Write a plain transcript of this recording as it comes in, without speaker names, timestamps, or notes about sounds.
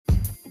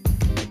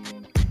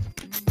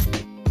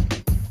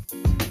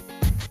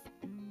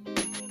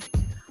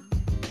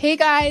Hey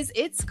guys,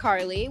 it's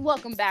Carly.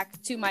 Welcome back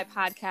to my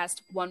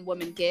podcast, One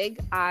Woman Gig.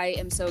 I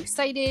am so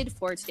excited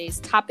for today's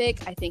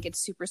topic. I think it's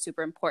super,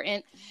 super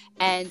important.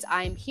 And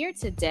I'm here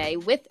today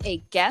with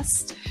a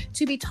guest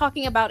to be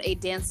talking about a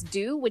dance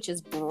do, which is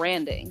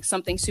branding,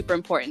 something super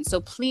important. So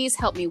please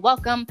help me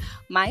welcome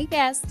my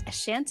guest,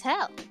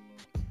 Chantel.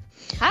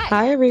 Hi.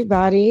 Hi,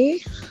 everybody.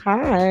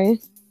 Hi.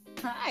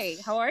 Hi,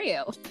 how are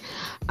you?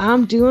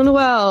 I'm doing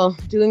well,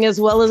 doing as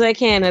well as I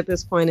can at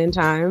this point in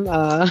time.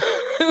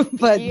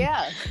 But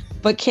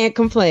can't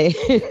complain.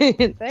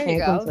 Can't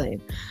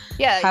complain.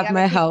 Yeah, have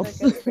my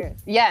health.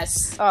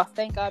 Yes. Oh,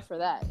 thank God for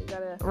that. You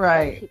gotta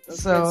right.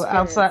 So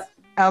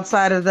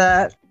outside of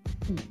that,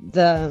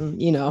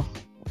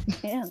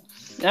 Yeah.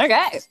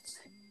 Okay.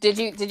 Did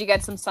you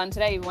get some sun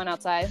today? You went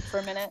outside for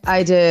a minute?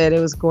 I did. It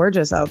was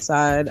gorgeous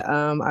outside.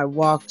 I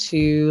walked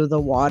to the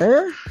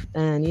water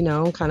and,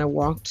 kind of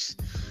walked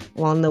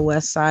along the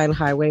West Side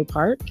Highway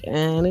Park,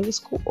 and it was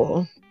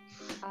cool.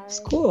 It's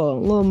cool. A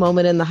little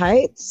moment in the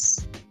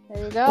Heights.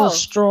 There you go. A little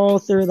stroll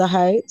through the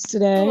Heights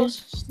today.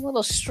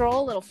 Little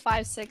stroll, little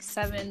 5, 6,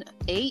 7,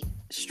 8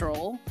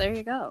 stroll. There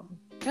you go.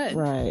 Good.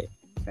 Right.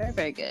 Very,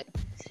 very good.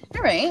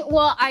 All right.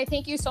 Well, I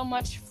thank you so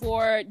much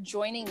for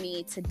joining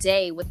me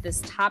today with this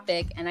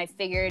topic. And I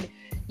figured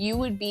you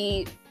would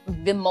be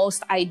the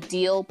most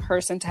ideal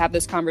person to have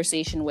this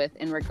conversation with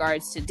in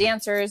regards to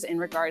dancers, in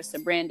regards to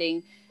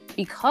branding,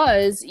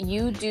 because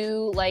you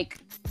do like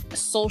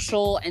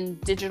social and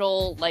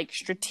digital, like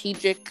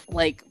strategic,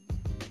 like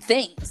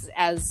things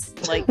as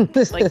like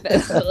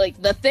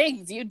the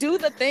things. You do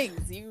the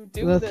things. You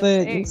do the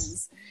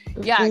things.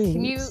 Yeah,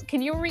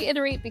 can you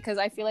reiterate, because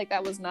I feel like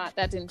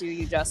that didn't do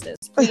you justice.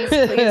 Please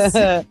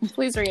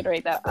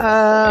reiterate that.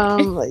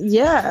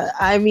 Yeah,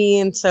 I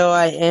mean, so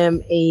I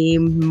am a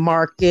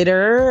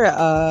marketer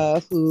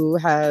who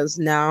has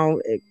now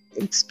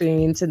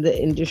experience in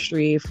the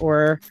industry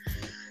for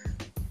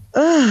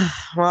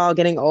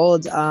getting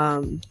old.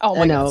 I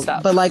know,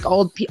 God, but like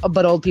old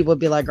people would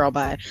be like, girl,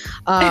 bye.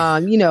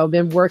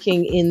 Been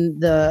working in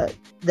the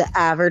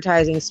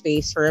advertising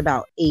space for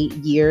about 8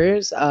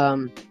 years.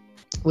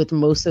 With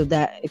most of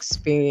that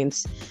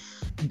experience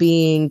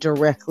being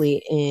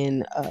directly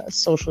in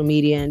social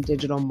media and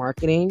digital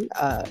marketing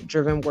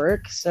driven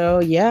work. So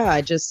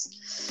yeah,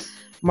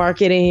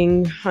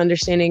 marketing,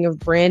 understanding of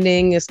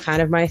branding is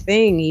kind of my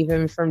thing,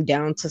 even from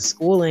down to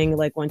schooling.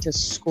 Like went to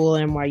school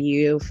at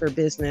NYU for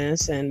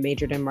business and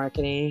majored in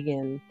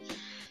marketing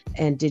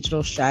and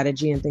digital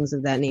strategy and things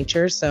of that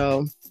nature.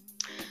 So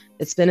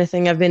it's been a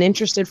thing I've been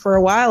interested for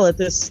a while at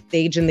this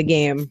stage in the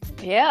game.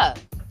 Yeah.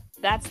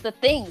 That's the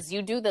things.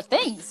 You do the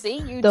things.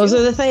 See? Those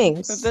are the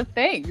things. The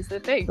things.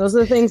 Those are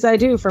the things I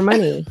do for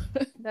money.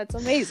 That's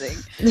amazing.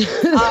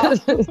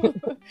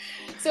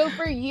 So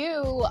for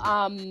you,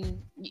 I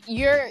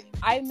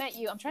met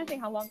you. I'm trying to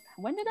think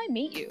when did I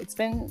meet you? It's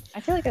been,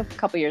 I feel like a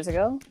couple years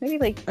ago. Maybe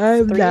like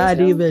I'm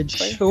not even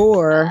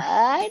sure.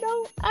 I'm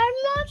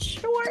not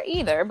sure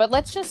either. But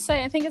let's just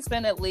say, I think it's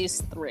been at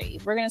least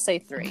 3. We're going to say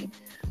 3.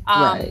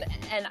 Right.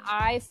 And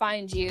I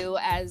find you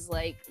as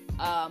like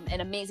an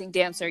amazing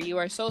dancer. You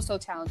are so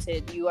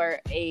talented. You are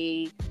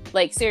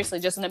seriously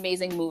just an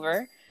amazing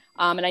mover.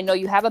 And I know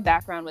you have a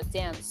background with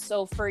dance.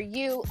 So for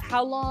you,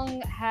 how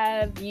long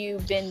have you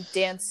been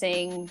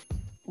dancing,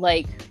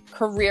 like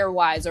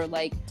career-wise, or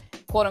like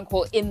quote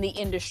unquote in the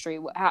industry?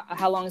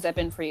 How long has that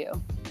been for you?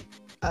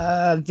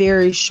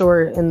 Very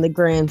short in the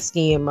grand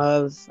scheme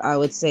of, I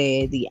would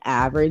say, the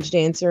average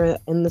dancer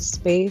in the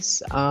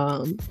space,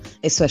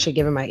 especially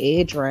given my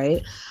age,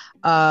 right?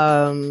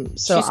 So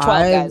she's 12,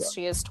 guys.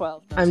 She is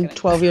 12. No, I'm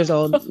 12 years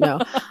old. No.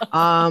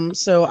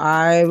 So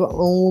I've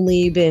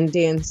only been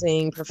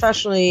dancing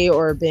professionally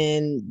or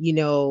been,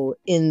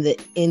 in the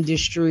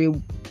industry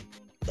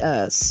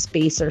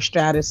space or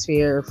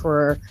stratosphere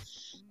for,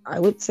 I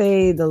would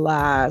say, the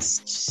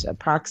last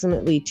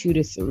approximately 2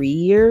 to 3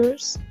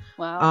 years.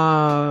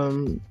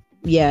 Wow.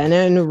 Yeah, and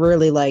then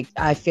really,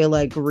 I feel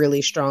like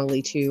really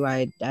strongly too.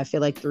 I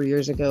feel like 3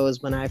 years ago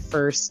is when I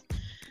first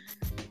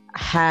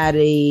had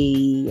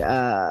a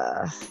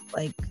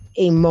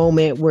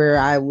moment where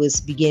I was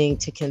beginning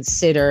to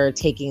consider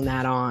taking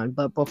that on.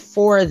 But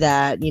before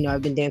that,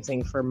 I've been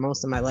dancing for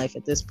most of my life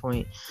at this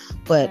point.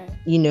 But,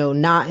 right.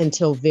 Not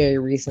until very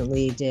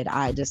recently did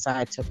I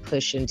decide to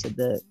push into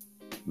the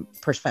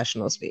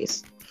professional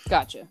space.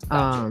 Gotcha.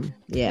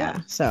 Yeah.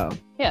 So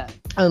yeah.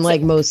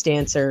 Unlike most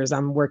dancers,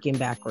 I'm working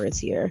backwards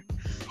here.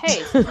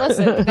 Hey,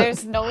 listen,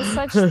 there's no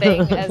such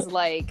thing as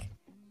like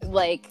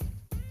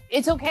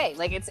it's okay.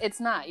 Like it's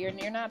not.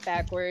 You're not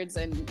backwards,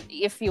 and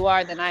if you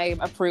are, then I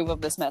approve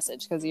of this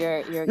message, because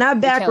you're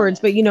not backwards,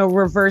 but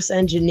reverse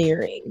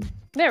engineering.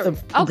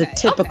 The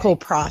typical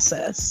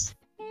process.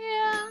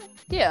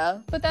 Yeah,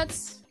 but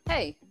that's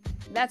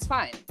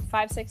fine.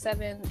 5, 6,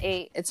 7,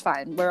 8. It's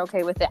fine. We're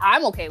okay with it.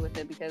 I'm okay with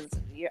it because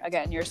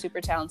you're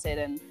super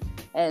talented,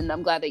 and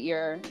I'm glad that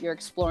you're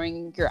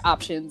exploring your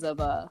options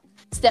of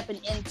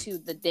stepping into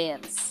the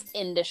dance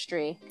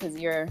industry, because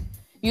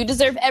you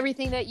deserve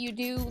everything that you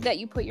do, that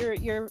you put your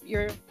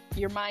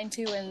your mind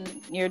too,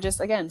 and you're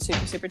just, again,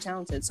 super, super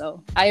talented.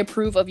 So I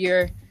approve of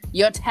your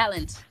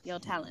talent.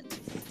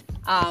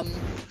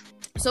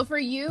 So for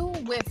you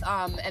with,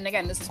 and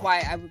again, this is why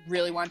I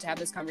really want to have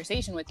this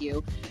conversation with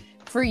you.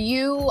 For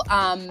you,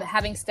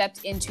 having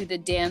stepped into the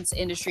dance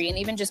industry and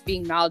even just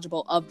being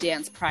knowledgeable of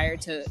dance prior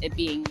to it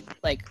being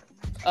like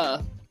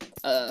a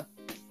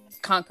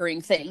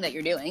conquering thing that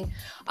you're doing,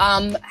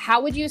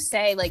 how would you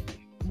say, like,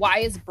 why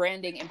is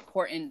branding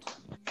important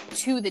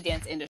to the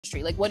dance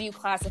industry? Like, what do you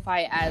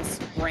classify as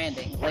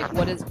branding? Like,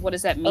 what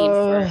does that mean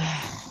for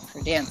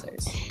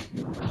dancers?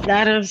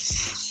 That is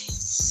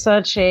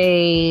such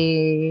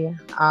a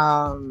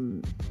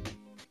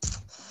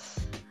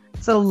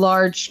it's a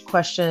large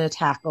question to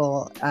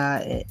tackle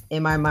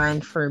in my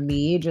mind for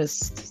me,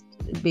 just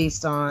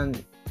based on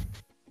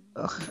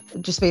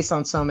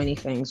so many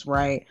things,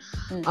 right?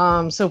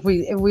 So if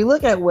we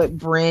look at what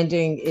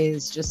branding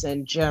is just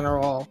in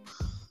general,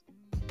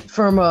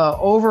 from a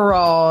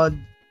overall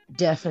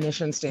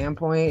definition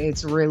standpoint,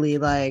 it's really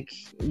like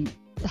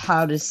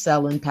how to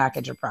sell and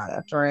package a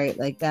product, right?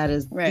 Like that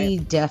is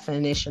the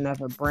definition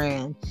of a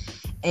brand.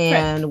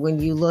 And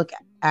when you look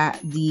at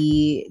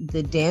the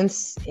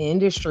dance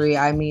industry,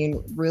 I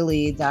mean,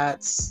 really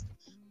that's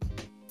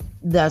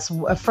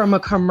from a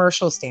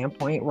commercial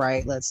standpoint,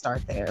 right? Let's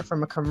start there.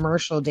 From a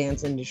commercial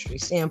dance industry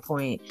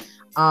standpoint,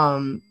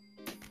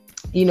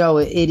 you know,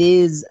 it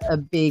is a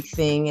big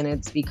thing, and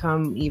it's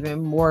become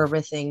even more of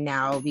a thing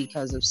now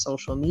because of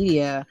social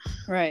media.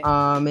 Right.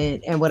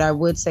 And what I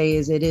would say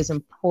is it is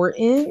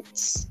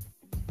important.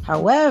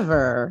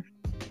 However,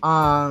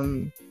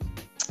 I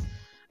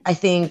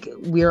think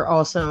we're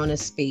also in a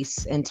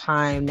space and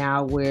time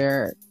now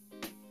where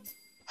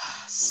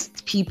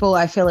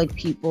I feel like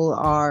people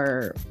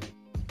are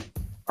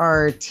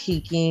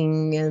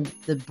taking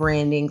the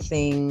branding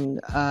thing,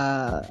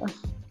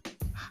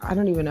 I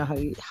don't even know how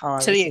I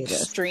to the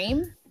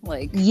extreme this.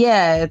 Like,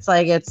 yeah, it's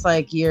like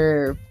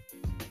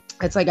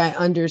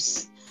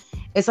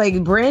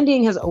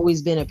branding has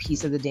always been a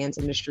piece of the dance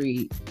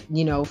industry,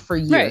 you know, for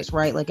years,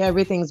 right? Like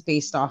everything's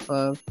based off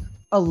of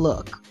a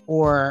look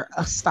or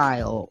a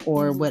style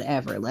or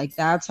whatever. Like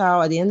that's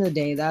how, at the end of the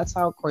day, that's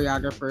how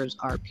choreographers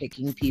are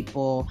picking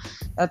people.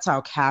 That's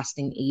how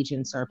casting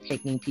agents are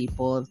picking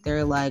people. If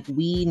they're like,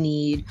 we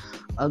need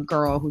a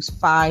girl who's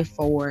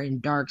 5'4"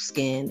 and dark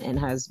skin and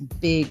has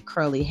big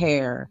curly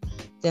hair,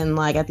 then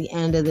like at the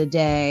end of the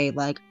day,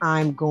 like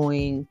I'm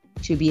going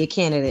to be a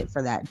candidate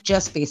for that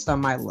just based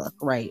on my look,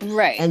 right?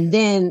 And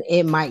then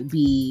it might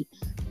be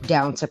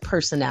down to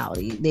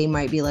personality. They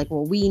might be like,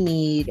 well, we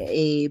need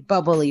a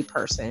bubbly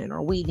person,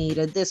 or we need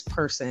this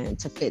person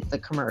to fit the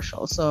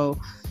commercial. So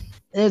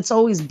it's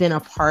always been a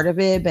part of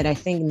it, but I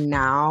think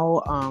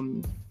now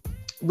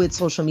with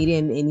social media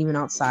and even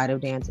outside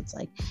of dance, it's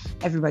like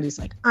everybody's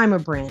like, I'm a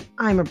brand,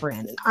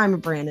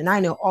 and I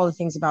know all the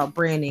things about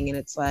branding. And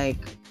it's like,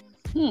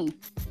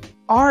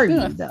 are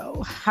you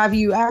though? Have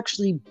you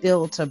actually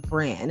built a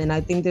brand? And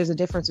I think there's a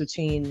difference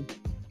between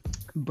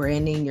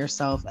branding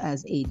yourself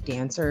as a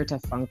dancer to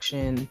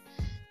function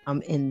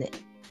in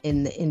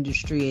the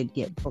industry and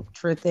get booked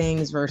for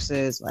things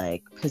versus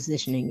like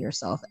positioning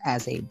yourself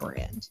as a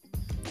brand.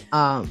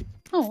 Oh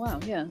wow,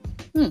 yeah.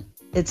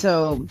 It's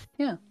so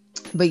yeah.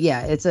 But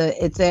yeah, it's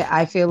a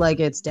I feel like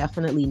it's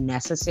definitely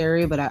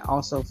necessary, but I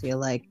also feel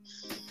like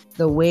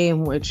the way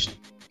in which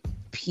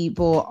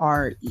people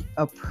are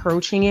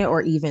approaching it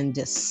or even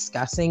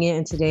discussing it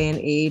in today and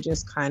age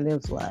is kind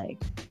of like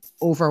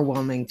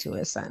overwhelming to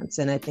a sense.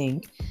 And I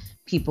think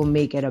people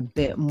make it a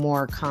bit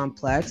more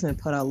complex and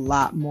put a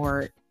lot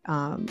more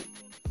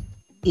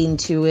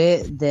into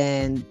it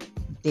than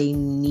they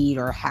need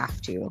or have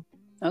to.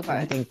 Okay.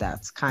 I think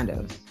that's kind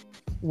of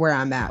where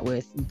I'm at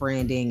with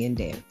branding and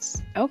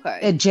dance.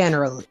 Okay.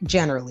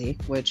 Generally,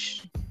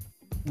 which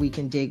we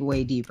can dig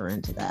way deeper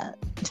into that.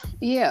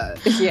 Yeah.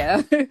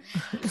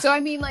 So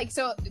I mean, like,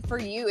 so for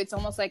you, it's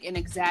almost like an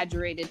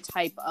exaggerated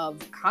type of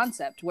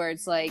concept where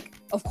it's like,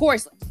 of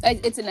course,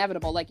 it's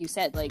inevitable, like you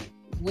said, like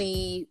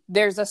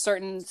there's a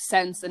certain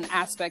sense and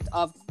aspect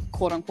of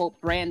quote unquote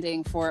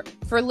branding for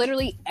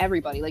literally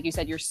everybody. Like you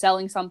said, you're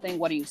selling something.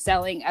 What are you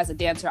selling? As a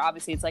dancer,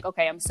 obviously, it's like,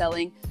 okay, I'm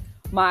selling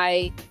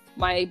my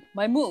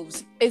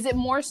moves. Is it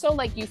more so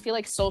like you feel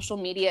like social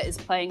media is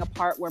playing a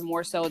part where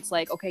more so it's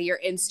like, okay, your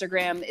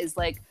Instagram is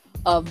like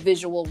a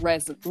visual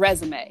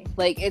resume?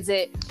 Like, is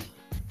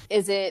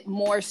it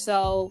more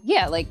so,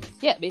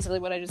 basically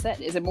what I just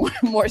said. Is it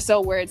more so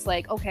where it's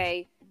like,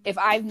 okay, if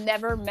I've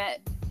never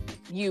met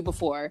you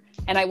before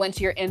and I went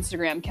to your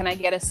Instagram, can I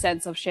get a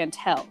sense of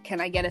Chantel?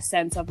 Can I get a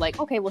sense of like,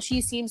 okay, well,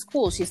 she seems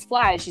cool, she's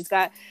fly, she's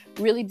got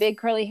really big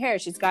curly hair,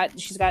 she's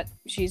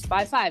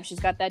 5'5", she's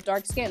got that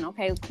dark skin,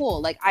 okay,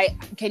 cool. Like,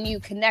 can you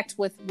connect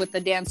with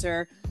the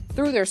dancer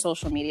through their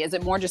social media? Is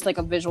it more just like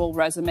a visual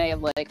resume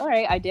of like, all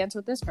right, I dance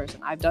with this person,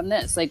 I've done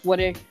this, like,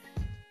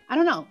 I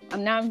don't know.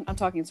 I'm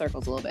talking in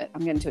circles a little bit.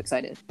 I'm getting too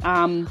excited.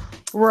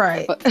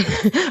 Right.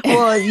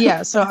 Well,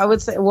 yeah. So I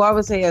would say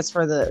as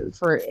for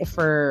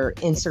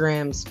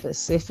Instagram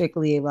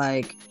specifically,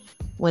 like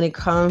when it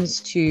comes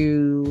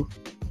to,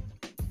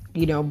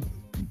 you know,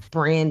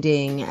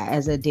 branding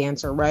as a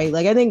dancer, right?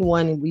 Like, I think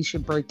we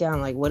should break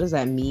down, like, what does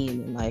that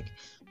mean? And like,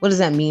 what does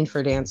that mean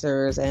for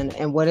dancers?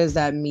 And what does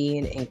that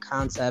mean in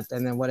concept?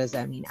 And then what does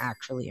that mean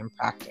actually in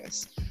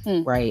practice?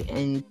 Right.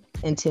 And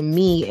to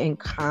me, in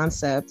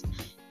concept,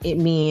 it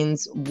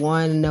means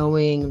one,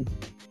 knowing,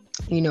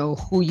 you know,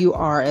 who you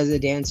are as a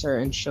dancer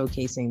and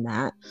showcasing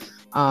that.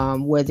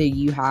 Whether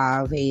you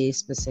have a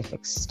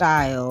specific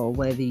style,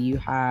 whether you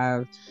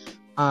have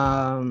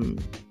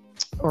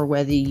or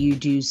whether you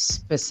do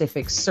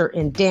specific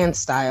certain dance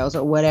styles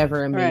or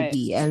whatever it may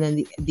be. And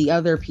then the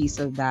other piece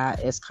of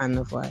that is kind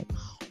of like,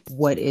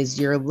 what is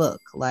your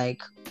look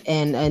like?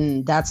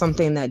 And that's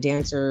something that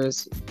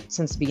dancers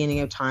since the beginning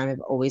of time have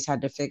always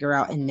had to figure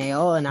out and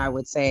nail. And I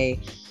would say,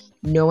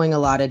 knowing a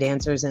lot of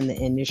dancers in the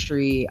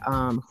industry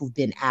who've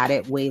been at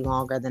it way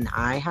longer than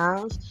I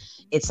have,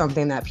 it's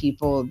something that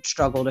people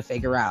struggle to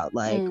figure out.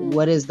 Like,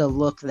 what is the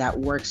look that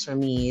works for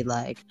me?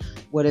 Like,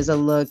 what is a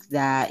look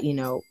that, you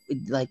know,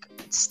 like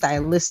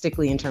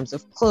stylistically in terms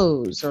of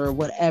clothes or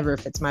whatever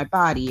fits my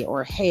body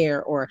or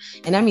hair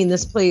and I mean,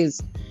 this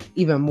plays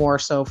even more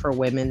so for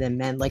women than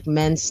men. Like,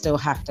 men still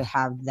have to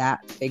have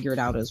that figured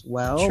out as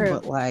well. True.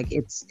 But like,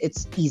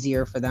 it's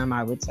easier for them,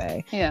 I would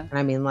say. Yeah. And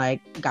I mean,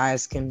 like,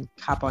 guys can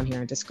hop on here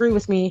and disagree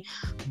with me,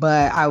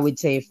 but I would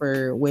say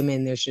for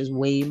women, there's just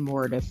way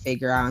more to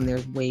figure out and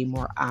there's way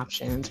more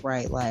options,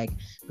 right? Like,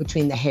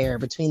 between the hair,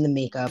 between the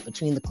makeup,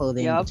 between the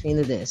clothing, between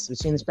the this,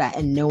 between this, that,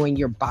 and knowing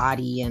your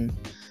body and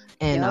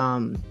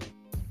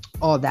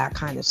all that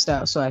kind of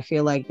stuff. So I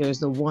feel like there's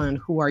the one,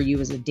 who are you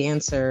as a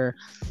dancer?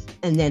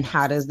 And then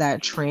how does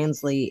that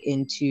translate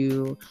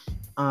into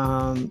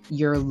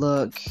your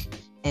look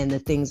and the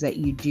things that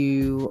you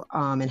do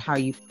and how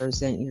you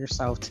present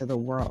yourself to the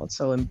world.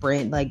 So in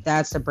brand, like,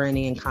 that's the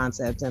branding and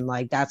concept. And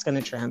like, that's going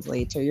to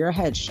translate to your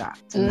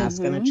headshots and that's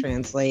going to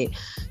translate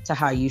to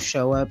how you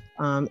show up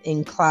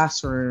in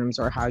classrooms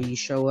or how you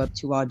show up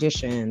to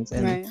auditions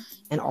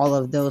and all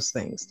of those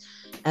things.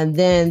 And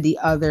then the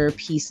other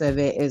piece of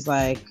it is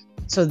like,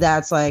 so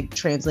that's like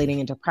translating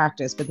into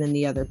practice. But then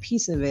the other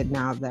piece of it,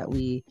 now that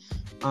we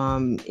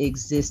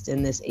exist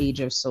in this age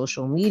of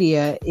social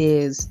media,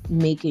 is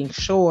making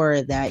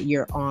sure that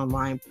your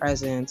online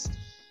presence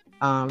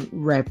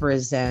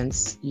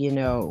represents, you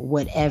know,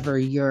 whatever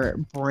your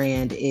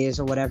brand is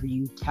or whatever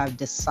you have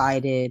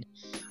decided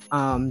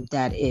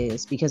that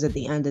is. Because at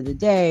the end of the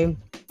day,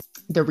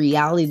 the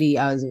reality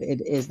of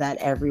it is that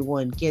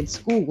everyone gets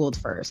Googled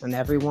first, and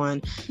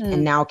everyone,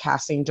 and now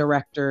casting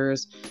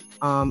directors,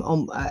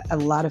 a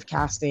lot of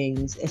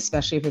castings,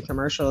 especially for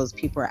commercials,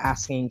 people are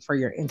asking for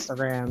your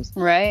Instagrams,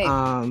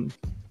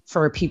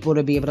 for people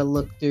to be able to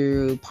look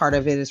through. Part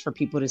of it is for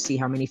people to see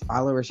how many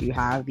followers you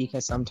have,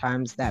 because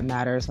sometimes that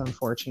matters,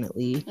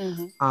 unfortunately,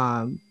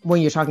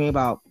 when you're talking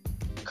about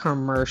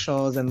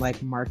commercials and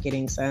like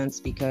marketing sense.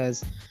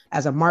 Because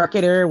as a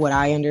marketer, what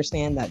I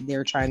understand that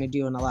they're trying to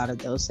do in a lot of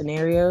those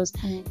scenarios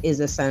is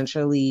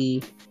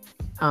essentially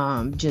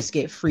just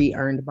get free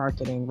earned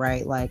marketing,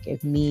 right? Like,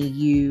 if me,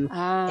 you,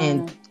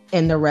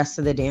 and the rest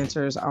of the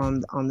dancers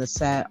on the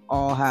set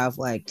all have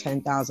like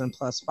 10,000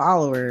 plus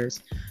followers,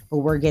 but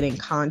we're getting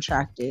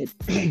contracted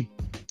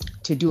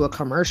to do a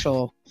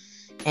commercial,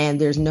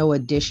 and there's no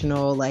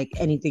additional like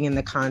anything in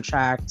the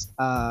contract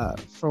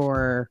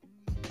for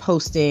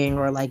posting,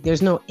 or like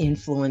there's no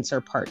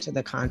influencer part to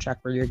the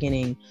contract where you're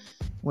getting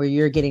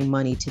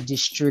money to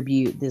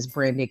distribute this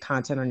branded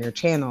content on your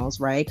channels,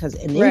 right? Because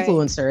an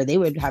influencer, they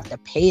would have to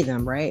pay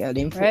them, right?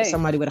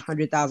 Somebody with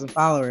 100,000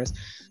 followers,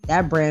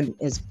 that brand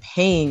is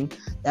paying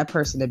that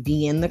person to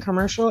be in the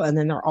commercial, and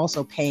then they're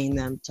also paying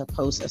them to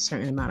post a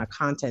certain amount of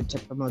content to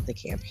promote the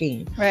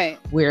campaign. Right.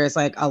 Whereas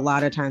like a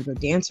lot of times with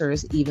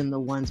dancers, even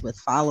the ones with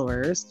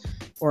followers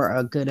or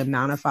a good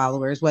amount of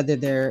followers, whether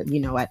they're,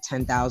 you know, at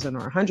 10,000 or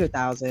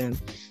 100,000,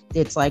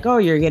 it's like, oh,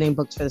 you're getting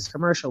booked for this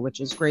commercial, which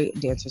is great.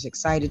 Dancers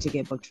excited to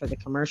get booked for the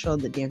commercial.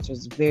 The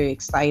dancers very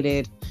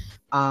excited,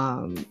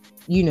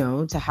 you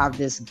know, to have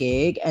this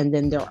gig. And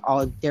then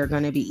they're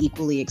going to be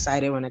equally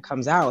excited when it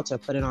comes out to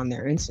put it on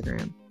their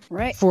Instagram,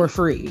 for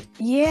free,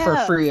 for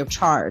free of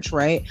charge,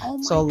 right?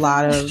 So a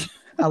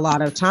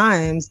lot of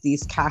times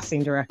these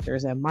casting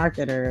directors and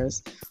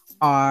marketers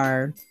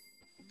are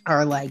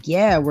like,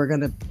 yeah, we're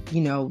gonna,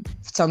 you know,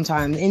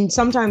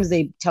 sometimes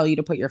they tell you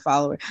to put your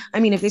follower. I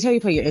mean, if they tell you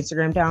to put your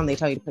Instagram down, they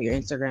tell you to put your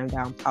Instagram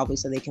down probably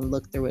so they can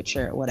look through it,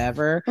 share it,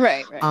 whatever.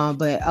 Right.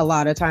 But a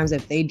lot of times,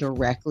 if they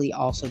directly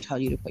also tell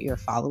you to put your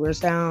followers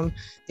down,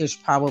 there's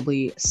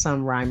probably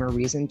some rhyme or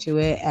reason to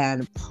it.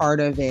 And part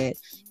of it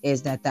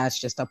is that that's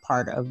just a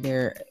part of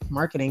their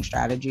marketing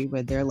strategy,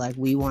 where they're like,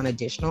 we want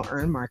additional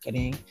earned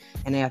marketing.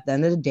 And at the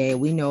end of the day,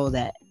 we know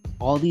that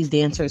all these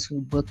dancers who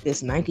book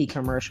this Nike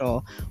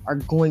commercial are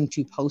going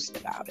to post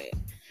about it.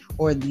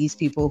 Or these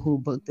people who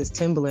book this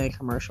Timberland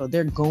commercial,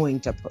 they're going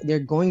to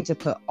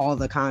put all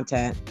the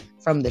content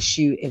from the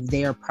shoot, if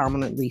they are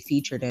prominently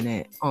featured in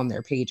it, on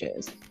their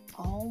pages.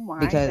 Oh my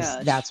gosh.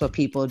 Because that's what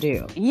people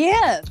do.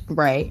 Yeah.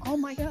 Right. Oh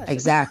my gosh.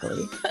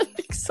 Exactly.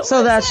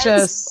 So that's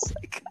just,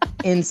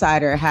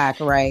 insider hack,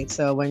 right?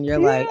 So when you're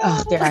like,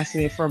 oh, they're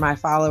asking me for my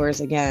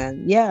followers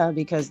again. Yeah,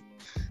 because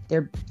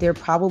they're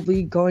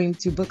probably going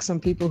to book some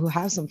people who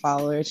have some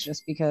followers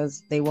just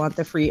because they want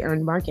the free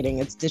earned marketing.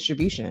 It's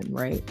distribution,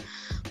 right?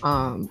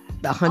 The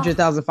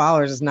 100,000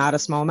 followers is not a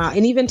small amount,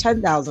 and even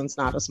 10,000 is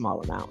not a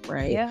small amount,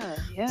 right?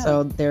 Yeah.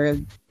 So their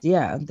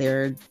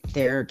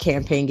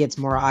campaign gets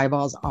more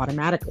eyeballs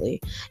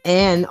automatically,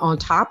 and on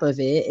top of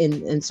it,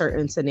 in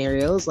certain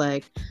scenarios,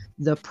 like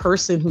the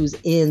person who's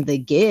in the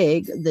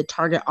gig, the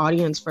target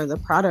audience for the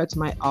product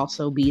might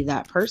also be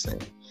that person.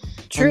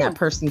 True. And that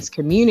person's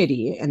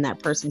community and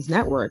that person's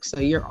network. So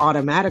you're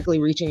automatically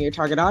reaching your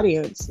target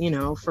audience,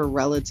 for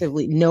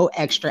relatively no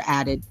extra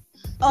added,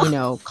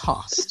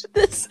 cost.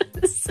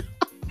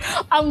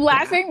 I'm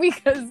laughing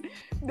because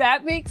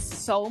that makes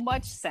so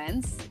much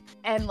sense.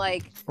 And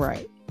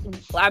right.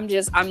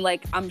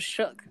 I'm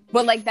shook.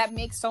 But that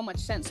makes so much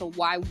sense. So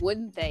why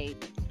wouldn't they,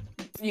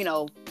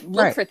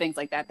 look for things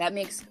like that? That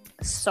makes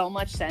so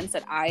much sense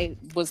that I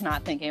was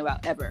not thinking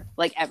about ever.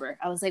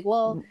 I was like,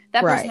 well,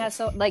 that person has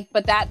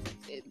but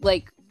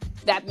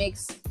that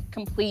makes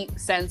complete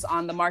sense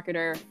on the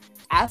marketer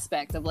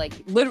aspect of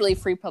literally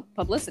free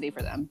publicity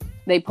for them.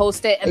 They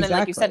post it, and then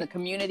like you said, the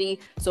community.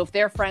 So if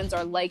their friends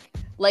are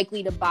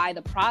likely to buy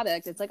the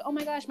product, it's like, oh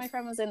my gosh, my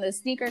friend was in this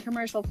sneaker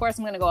commercial. Of course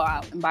I'm going to go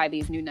out and buy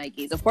these new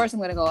Nikes. Of course I'm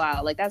going to go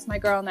out. That's my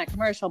girl in that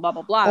commercial, blah,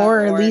 blah, blah.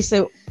 Or at least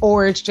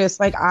it's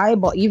just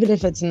eyeball, even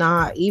if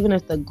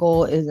the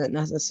goal isn't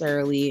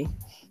necessarily,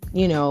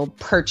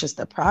 purchase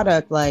the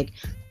product,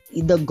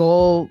 the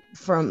goal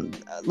from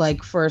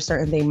for a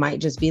certain thing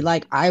might just be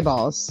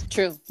eyeballs.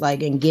 True.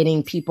 And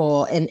getting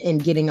people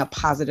and getting a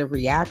positive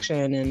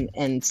reaction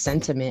and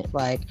sentiment.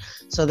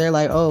 So they're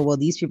like, oh, well,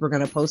 these people are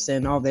going to post it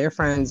and all their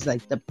friends,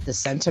 the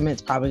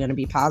sentiment's probably going to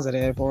be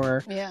positive,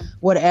 or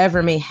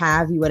whatever may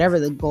have you, whatever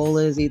the goal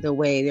is, either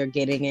way, they're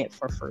getting it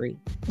for free.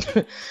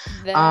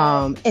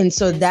 And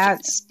so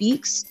that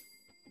speaks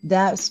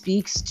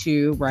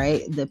to,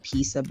 right, the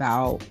piece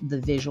about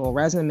the visual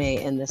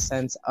resume in the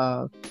sense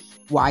of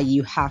why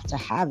you have to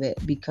have it,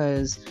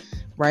 because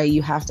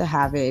you have to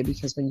have it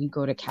because when you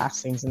go to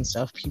castings and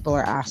stuff, people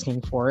are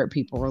asking for it,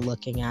 people are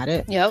looking at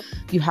it. Yep.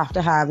 You have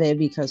to have it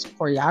because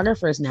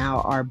choreographers now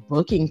are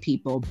booking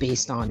people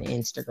based on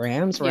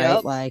Instagrams,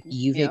 right?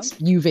 Yep.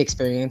 You've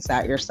experienced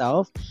that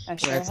yourself, where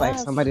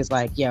it's somebody's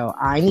like, yo,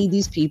 I need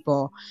these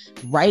people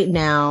right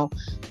now.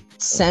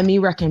 Send me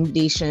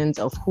recommendations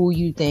of who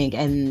you think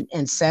and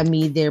send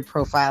me their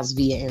profiles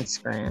via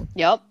Instagram.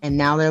 Yep. And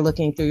now they're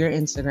looking through your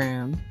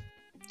Instagram,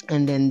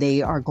 and then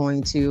they are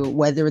going to,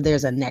 whether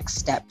there's a next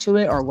step to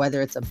it or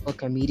whether it's a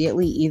book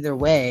immediately, either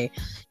way,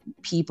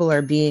 people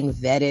are being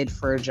vetted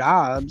for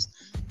jobs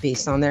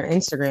based on their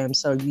Instagram.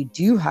 So you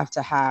do have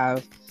to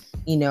have,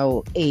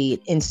 a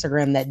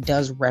Instagram that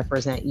does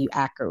represent you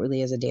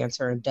accurately as a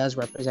dancer and does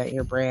represent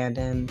your brand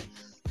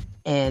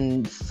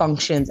and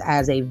functions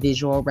as a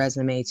visual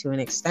resume to an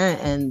extent.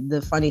 And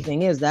the funny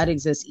thing is that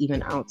exists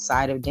even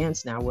outside of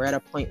dance now. We're at a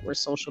point where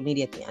social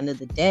media at the end of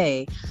the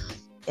day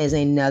is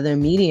another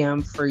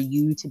medium for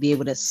you to be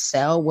able to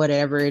sell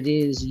whatever it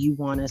is you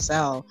want to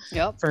sell.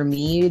 Yep. For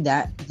me,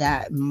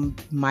 that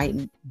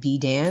might be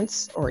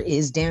dance, or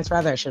is dance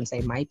rather. I shouldn't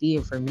say might be.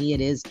 For me, it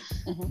is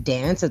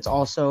dance. It's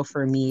also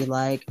for me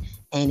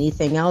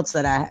anything else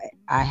that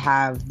I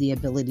have the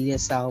ability to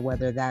sell,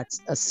 whether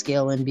that's a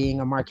skill in being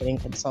a marketing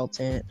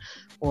consultant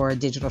or a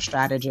digital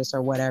strategist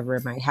or whatever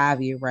it might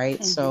have you, right?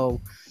 Mm-hmm.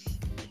 So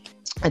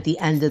at the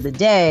end of the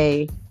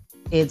day,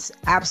 it's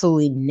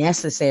absolutely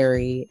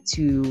necessary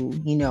to,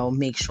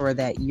 make sure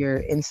that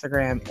your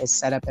Instagram is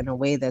set up in a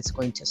way that's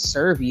going to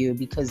serve you,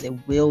 because it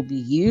will be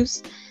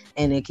used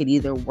and it could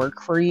either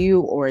work for you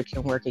or it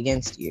can work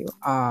against you.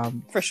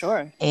 For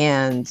sure.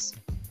 And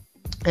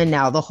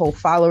now the whole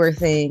follower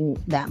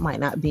thing, that might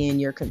not be in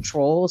your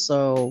control.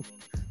 So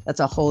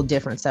that's a whole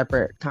different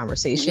separate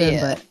conversation.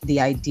 Yeah.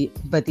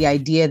 But the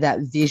idea that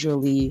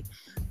visually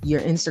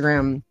your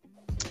Instagram,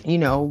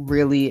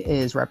 really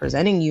is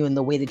representing you in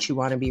the way that you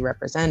want to be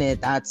represented,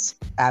 that's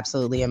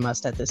absolutely a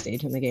must at this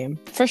stage in the game.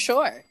 For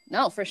sure.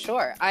 No, for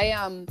sure.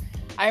 I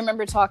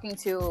remember talking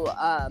to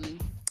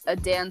a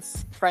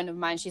dance friend of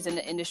mine. She's in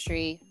the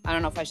industry. I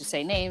don't know if I should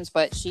say names,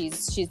 but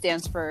she's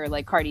danced for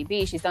Cardi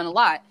B. She's done a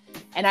lot.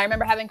 And I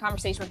remember having a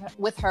conversation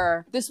with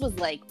her. This was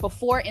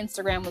before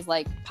Instagram was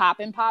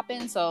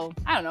poppin'. So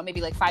I don't know,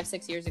 maybe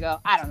 5-6 years ago.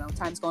 I don't know.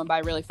 Time's going by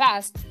really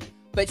fast.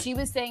 But she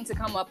was saying to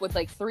come up with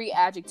 3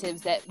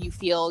 adjectives that you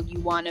feel you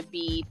want to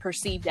be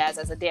perceived as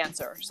a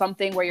dancer.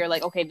 Something where you're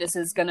okay, this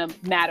is going to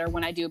matter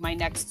when I do my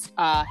next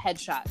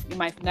headshot,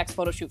 my next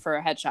photo shoot for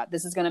a headshot.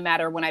 This is going to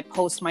matter when I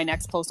post my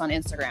next post on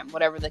Instagram,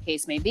 whatever the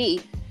case may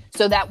be.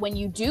 So that when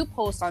you do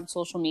post on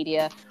social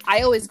media,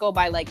 I always go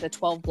by the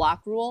 12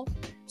 block rule.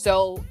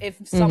 So if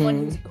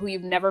someone who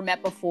you've never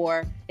met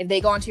before, if they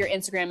go onto your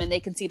Instagram and they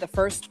can see the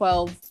first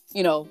 12,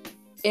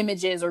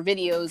 images or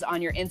videos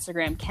on your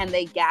Instagram, can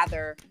they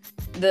gather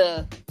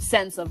the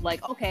sense of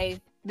okay,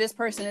 this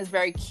person is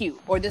very cute,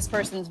 or this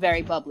person is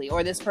very bubbly,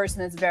 or this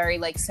person is very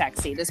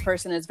sexy, this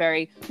person is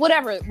very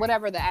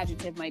whatever the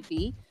adjective might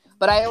be.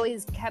 But I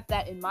always kept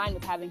that in mind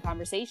with having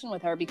conversation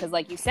with her, because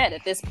like you said,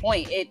 at this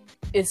point, it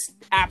is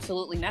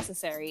absolutely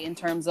necessary in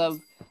terms of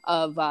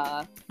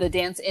the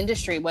dance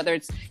industry, whether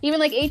it's even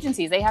like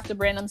agencies, they have to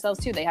brand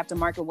themselves too. They have to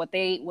market what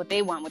they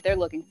want, what they're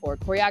looking for.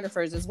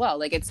 Choreographers as well.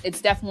 Like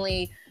it's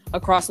definitely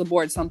across the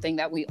board something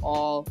that we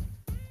all,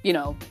 you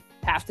know,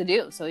 have to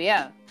do. So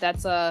yeah,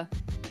 that's a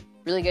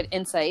really good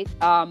insight.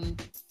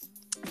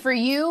 For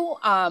you,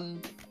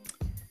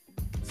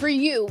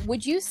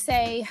 would you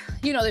say,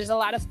 you know, there's a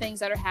lot of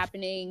things that are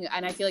happening,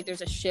 and I feel like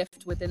there's a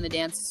shift within the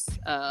dance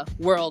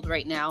world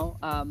right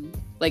now,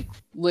 like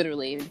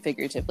literally and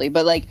figuratively,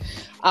 but like,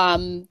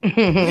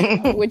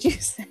 would you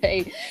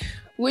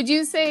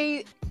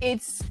say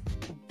it's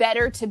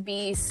better to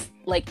be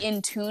like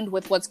in tune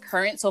with what's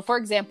current? So for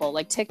example,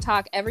 like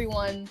TikTok,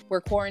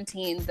 we're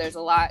quarantined, there's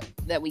a lot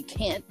that we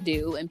can't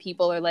do, and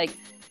people are like,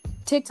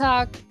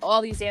 TikTok,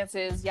 all these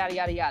dances, yada,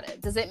 yada, yada.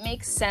 Does it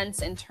make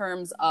sense in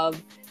terms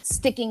of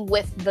sticking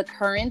with the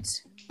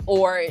current,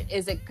 or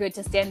is it good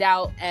to stand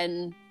out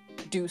and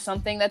do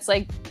something that's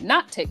like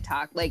not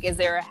TikTok? Like, is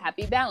there a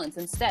happy balance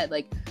instead?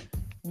 Like,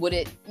 would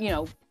it, you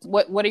know,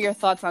 what are your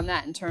thoughts on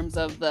that in terms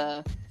of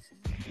the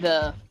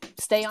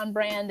stay on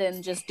brand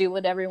and just do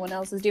what everyone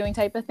else is doing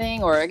type of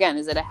thing? Or again,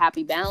 is it a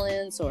happy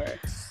balance? Or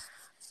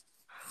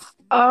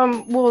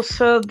well,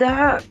 so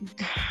that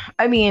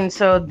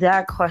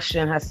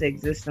question has to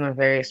exist in a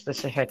very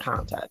specific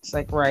context.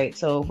 Like, right,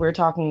 so if we're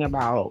talking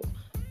about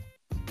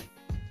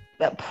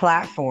the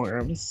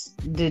platforms,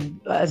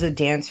 as a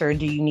dancer,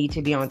 do you need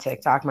to be on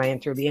TikTok? My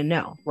answer would be a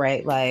no,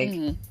 right? Like,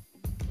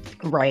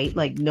 right,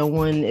 like no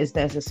one is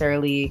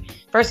necessarily,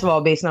 first of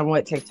all, based on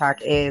what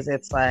TikTok is,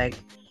 it's like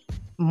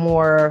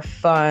more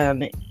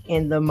fun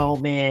in the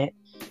moment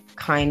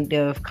kind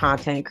of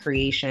content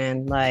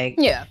creation. Like,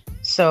 yeah.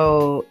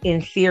 So in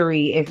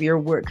theory, if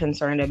you're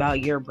concerned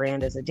about your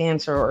brand as a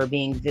dancer or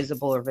being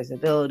visible or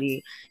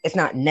visibility, it's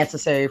not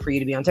necessary for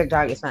you to be on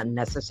TikTok. It's not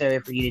necessary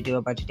for you to do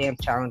a bunch of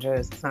dance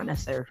challenges. It's not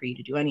necessary for you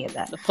to do any of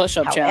that. The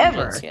push-up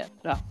challenges, yeah.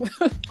 No.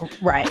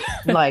 Right.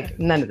 Like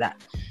none of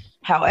that.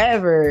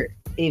 However,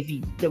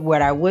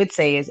 what I would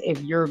say is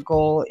if your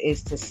goal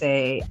is to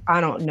say,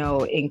 I don't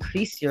know,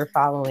 increase your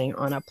following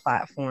on a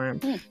platform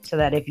so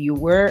that if you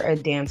were a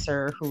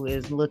dancer who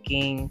is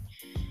looking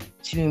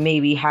to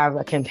maybe have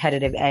a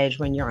competitive edge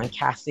when you're on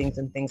castings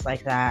and things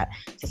like that,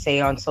 to say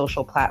on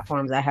social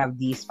platforms I have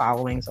these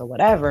followings or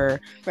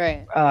whatever,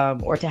 right?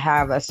 Or to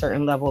have a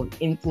certain level of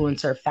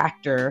influencer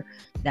factor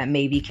that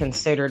may be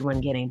considered when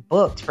getting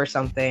booked for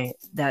something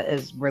that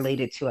is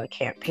related to a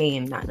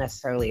campaign, not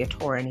necessarily a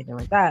tour or anything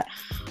like that,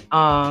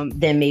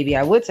 then maybe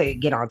I would say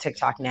get on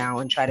TikTok now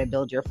and try to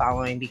build your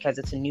following, because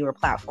it's a newer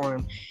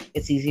platform.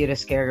 It's easier to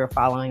scale your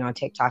following on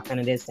TikTok than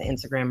it is to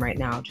Instagram right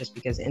now, just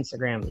because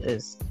Instagram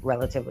is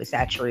relatively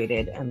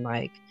saturated, and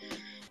like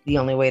the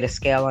only way to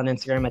scale on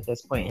Instagram at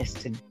this point is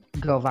to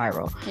go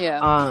viral.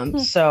 Yeah.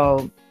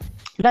 So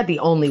not the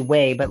only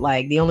way, but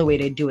like the only way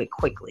to do it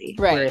quickly.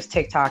 Right. Whereas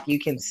TikTok, you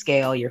can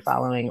scale your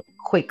following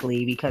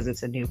quickly because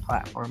it's a new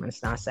platform and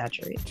it's not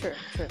saturated. True.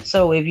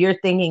 So if you're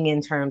thinking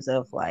in terms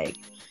of like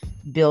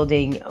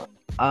building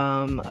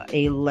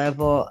a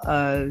level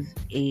of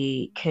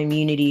a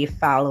community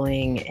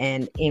following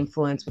and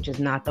influence, which is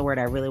not the word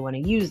I really want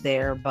to use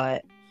there,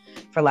 but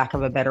for lack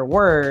of a better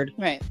word,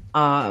 right,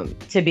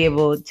 to be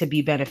able to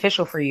be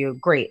beneficial for you,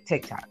 great,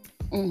 TikTok.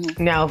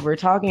 Now, if we're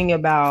talking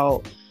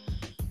about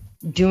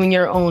doing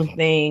your own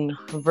thing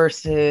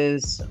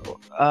versus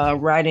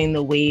riding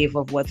the wave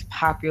of what's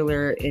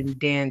popular in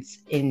dance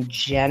in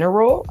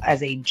general,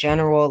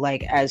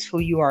 like as who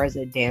you are as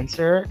a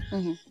dancer,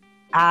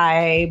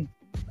 I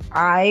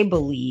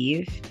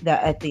believe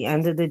that at the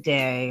end of the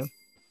day,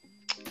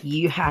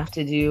 you have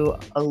to do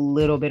a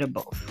little bit of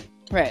both.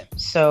 Right.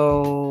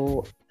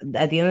 So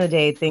at the end of the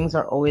day, things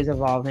are always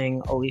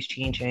evolving, always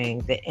changing.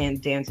 The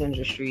dance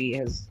industry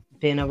has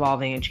been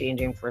evolving and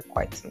changing for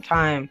quite some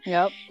time.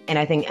 Yep. And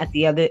I think at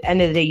the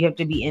end of the day, you have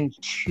to be in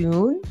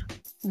tune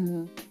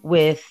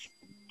with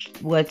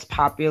what's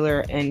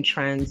popular and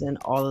trends and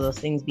all of those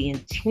things. Be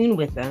in tune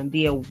with them,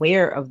 be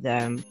aware of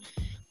them,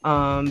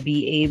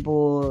 be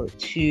able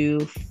to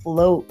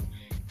float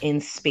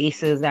in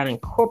spaces that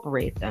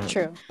incorporate them.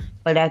 True.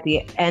 But at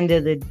the end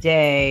of the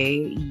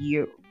day,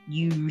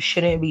 you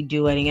shouldn't be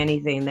doing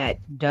anything that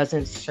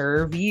doesn't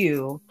serve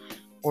you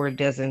or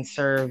doesn't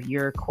serve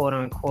your quote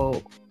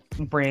unquote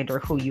brand or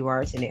who you are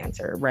as a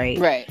dancer, right?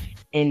 Right.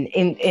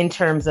 In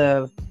terms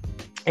of,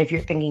 if you're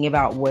thinking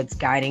about what's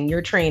guiding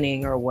your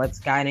training or what's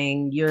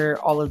guiding your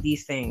all of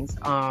these things,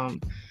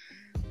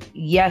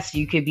 yes,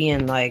 you could be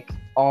in like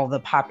all the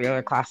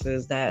popular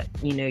classes that,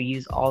 you know,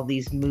 use all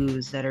these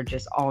moves that are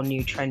just all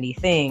new trendy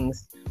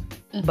things,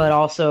 but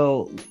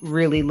also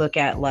really look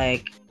at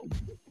like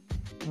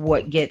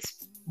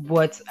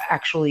what's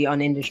actually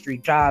on industry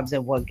jobs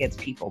and what gets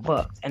people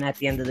booked. And at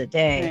the end of the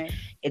day,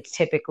 it's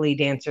typically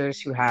dancers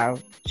who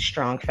have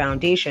strong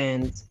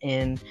foundations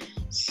in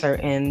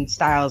certain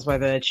styles,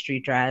 whether it's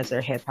street jazz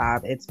or hip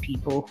hop. It's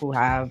people who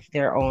have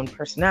their own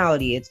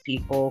personality. It's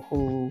people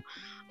who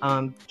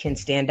can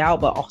stand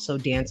out, but also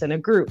dance in a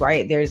group,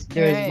 right? There's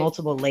Right.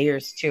 multiple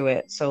layers to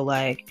it. So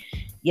like,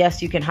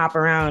 yes, you can hop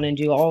around and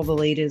do all the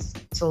latest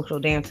social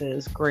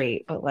dances,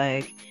 great, but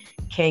like,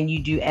 can you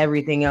do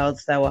everything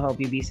else that will help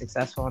you be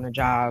successful on a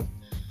job?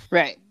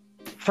 Right.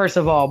 First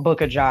of all,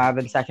 book a job,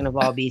 and second of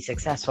all, be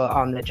successful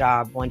on the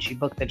job once you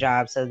book the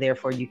job, so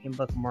therefore you can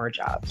book more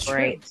jobs. True.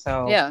 Right?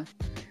 So Yeah.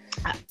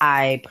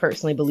 I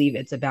personally believe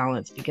it's a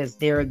balance, because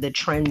the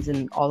trends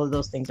and all of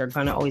those things are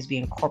going to always be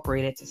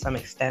incorporated to some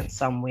extent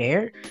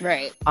somewhere.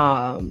 Right.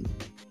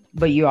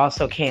 But you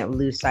also can't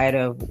lose sight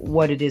of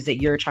what it is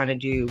that you're trying to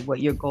do, what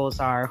your goals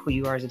are, who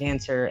you are as a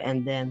dancer,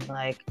 and then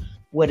like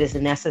what is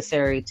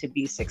necessary to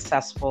be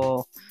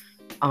successful,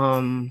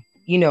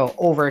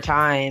 over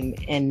time,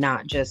 and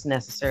not just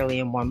necessarily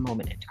in one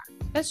moment in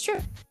time. That's true.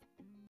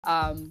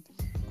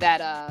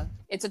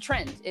 It's a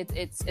trend.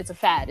 It's a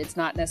fad. It's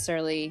not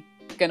necessarily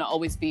gonna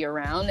always be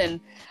around. And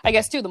I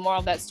guess too, the moral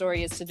of that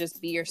story is to just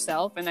be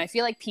yourself. And I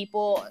feel like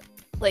people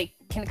like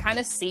can kind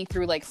of see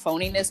through like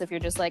phoniness if you're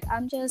just like,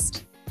 I'm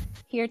just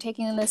here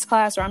taking this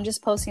class, or I'm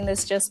just posting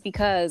this just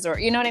because, or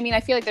you know what I mean? I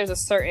feel like there's a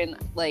certain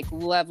like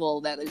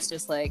level that is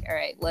just like, all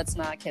right, let's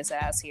not kiss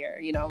ass here,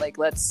 like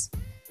let's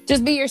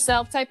just be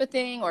yourself type of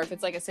thing. Or if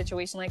it's like a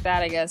situation like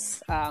that, I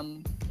guess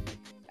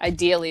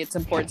ideally it's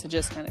important to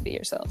just kind of be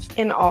yourself.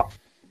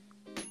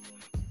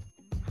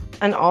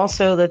 And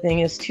also the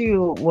thing is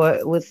too,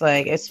 what with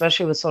like,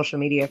 especially with social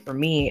media for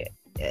me,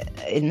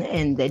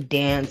 in the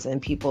dance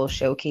and people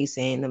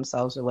showcasing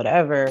themselves or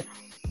whatever,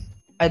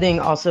 I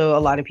think also a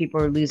lot of people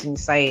are losing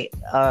sight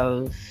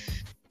of,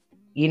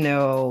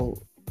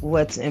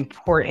 what's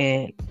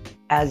important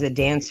as a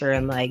dancer.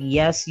 And like,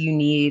 yes, you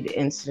need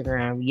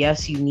Instagram.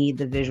 Yes, you need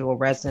the visual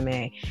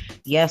resume.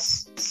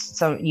 Yes,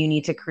 you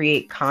need to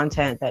create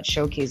content that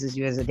showcases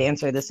you as a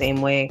dancer the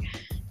same way,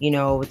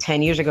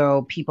 10 years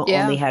ago, people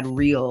only had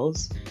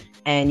reels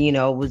and,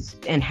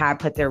 had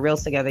put their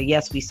reels together.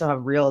 Yes, we still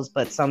have reels,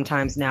 but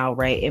sometimes now,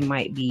 right, it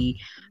might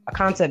be a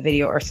concept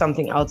video or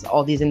something else,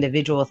 all these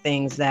individual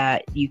things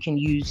that you can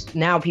use.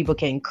 Now people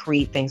can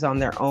create things on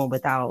their own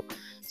without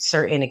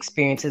certain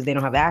experiences they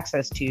don't have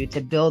access to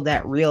build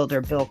that reel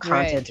or build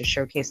content to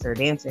showcase their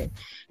dancing.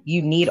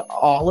 You need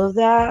all of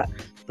that,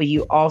 but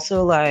you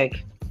also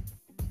like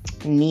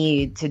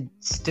need to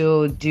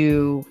still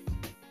do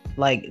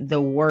like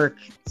the work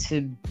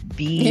to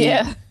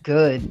be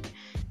good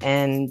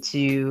and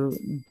to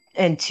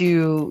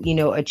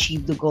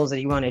achieve the goals that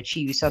you want to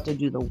achieve. You still have to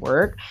do the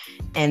work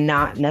and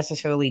not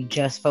necessarily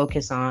just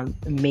focus on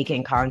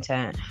making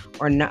content,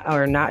 or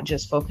not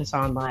just focus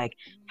on like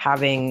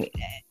having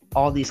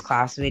all these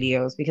class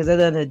videos, because at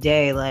the end of the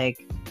day,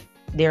 like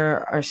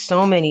there are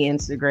so many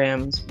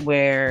Instagrams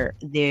where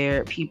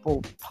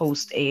people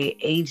post a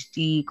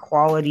HD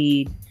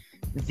quality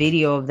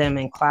video of them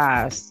in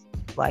class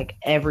like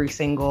every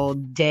single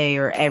day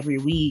or every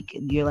week.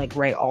 You're like,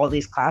 right, all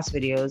these class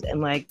videos,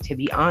 and like, to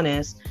be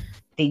honest,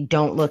 they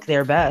don't look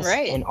their best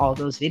in all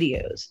those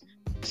videos.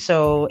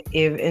 So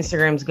if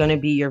Instagram's going to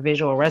be your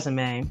visual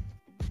resume,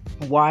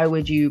 why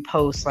would you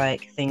post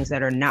like things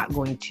that are not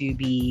going to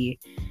be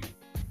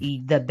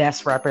the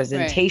best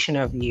representation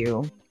of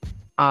you,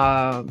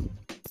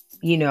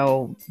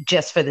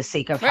 just for the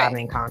sake of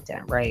having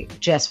content, right?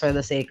 Just for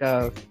the sake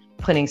of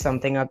putting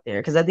something up there.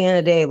 Because at the end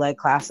of the day, like,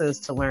 classes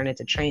to learn and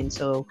to train.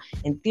 So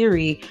in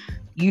theory,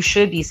 you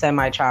should be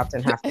semi-chopped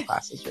in half the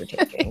classes you're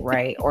taking,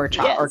 right? Or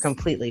chopped, or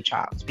completely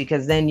chopped,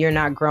 because then you're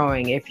not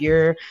growing. If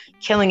you're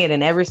killing it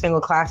in every single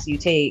class you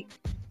take,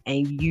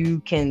 and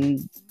you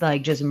can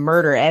like just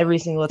murder every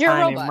single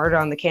time and murder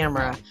on the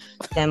camera,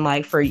 then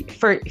like for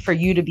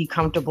you to be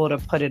comfortable to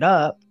put it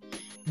up,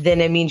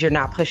 then it means you're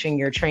not pushing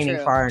your training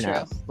far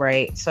enough,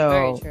 right?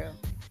 So very true.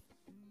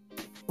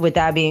 With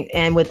that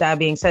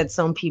being said,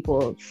 some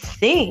people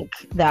think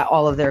that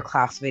all of their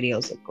class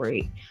videos look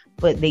great,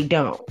 but they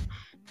don't.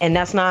 And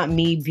that's not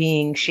me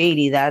being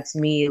shady. That's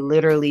me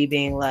literally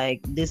being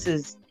like,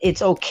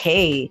 it's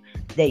okay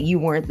that you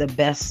weren't the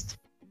best.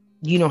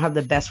 You don't have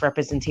the best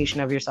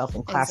representation of yourself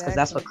in class, because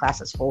that's what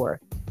class is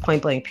for.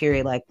 Point blank,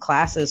 period. Like,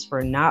 classes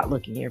for not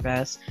looking your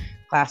best,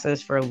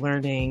 classes for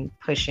learning,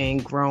 pushing,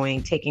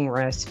 growing, taking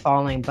risks,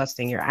 falling,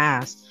 busting your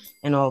ass,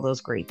 and all those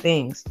great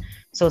things.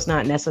 So it's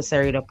not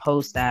necessary to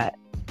post that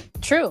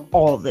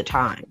all the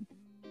time.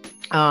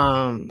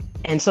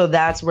 And so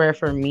that's where,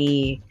 for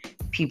me,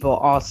 people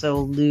also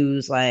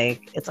lose,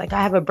 like, it's like,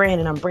 I have a brand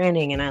and I'm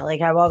branding and I like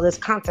have all this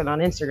content on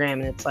Instagram,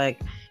 and it's like,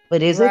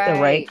 but is it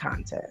the right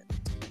content?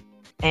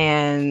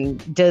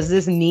 And does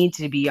this need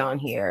to be on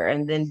here?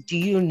 And then do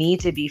you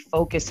need to be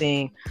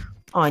focusing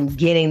on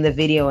getting the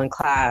video in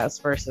class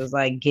versus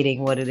like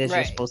getting what it is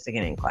you're supposed to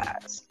get in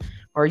class?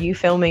 Or are you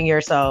filming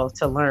yourself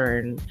to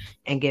learn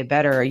and get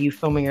better? Are you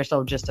filming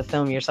yourself just to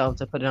film yourself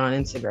to put it on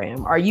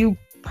Instagram? Are you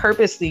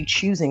purposely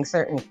choosing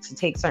to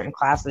take certain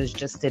classes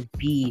just to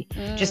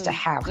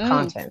have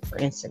content for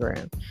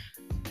Instagram?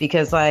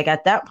 Because like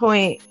at that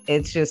point,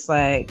 it's just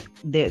like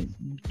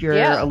you're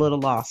a little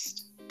lost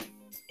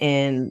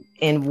in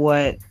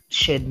what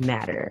should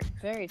matter.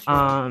 Very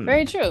true.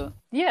 Very true.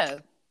 Yeah.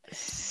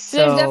 So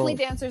there's definitely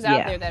dancers out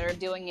yeah. there that are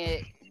doing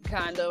it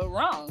kind of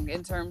wrong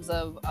in terms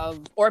of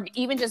or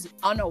even just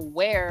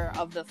unaware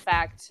of the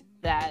fact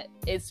that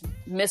it's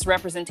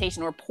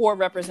misrepresentation or poor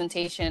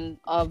representation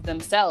of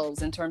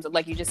themselves, in terms of,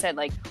 like you just said,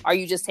 like, are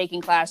you just taking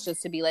class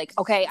just to be like,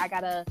 okay, I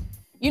gotta,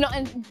 you know,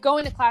 and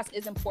going to class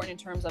is important in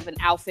terms of an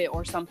outfit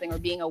or something, or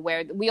being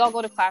aware that we all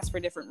go to class for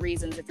different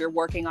reasons. If you're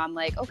working on,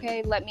 like,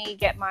 okay, let me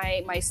get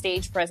my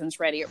stage presence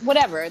ready, or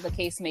whatever the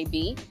case may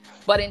be.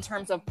 But in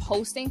terms of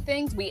posting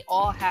things, we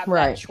all have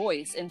that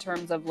choice in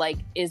terms of, like,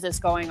 is this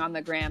going on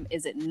the gram?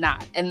 Is it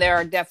not? And there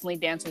are definitely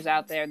dancers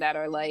out there that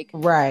are like,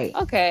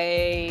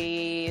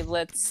 okay,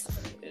 let's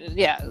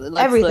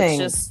everything.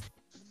 Let's just,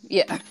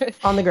 yeah,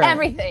 on the ground,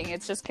 everything.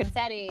 It's just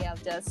confetti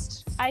of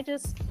I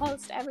just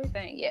post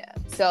everything. Yeah,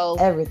 so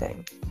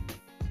everything.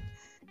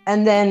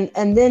 And then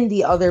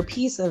the other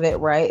piece of it,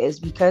 right, is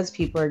because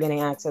people are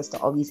getting access to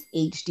all these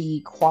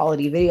HD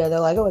quality video, they're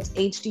like, oh, it's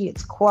HD,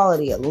 it's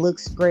quality, it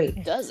looks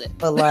great. Does it?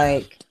 But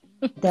like,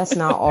 that's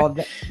not all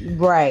that,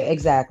 right,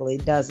 exactly,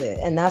 does it?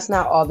 And that's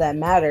not all that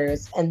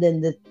matters. And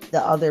then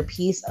the other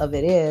piece of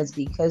it is,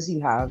 because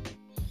you have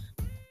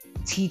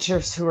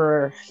teachers who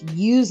are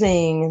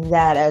using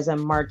that as a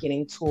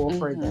marketing tool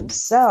for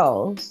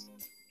themselves.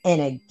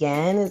 And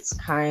again, it's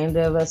kind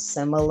of a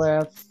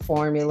similar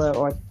formula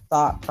or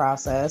thought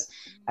process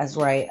as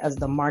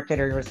the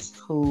marketers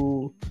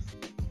who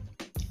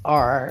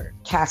are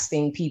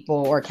casting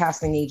people, or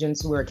casting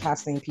agents who are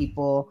casting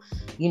people,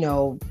 you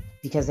know,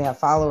 because they have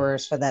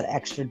followers for that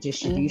extra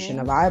distribution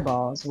of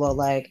eyeballs. Well,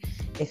 like,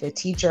 if a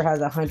teacher has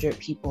 100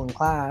 people in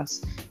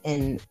class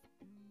and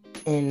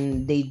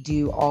they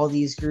do all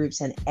these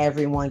groups and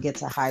everyone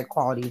gets a high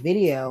quality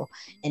video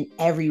and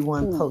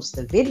everyone posts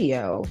the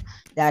video,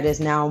 that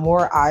is now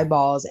more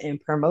eyeballs and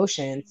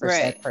promotion for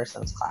said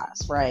person's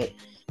class, right?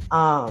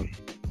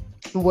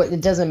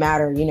 It doesn't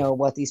matter, you know,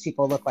 what these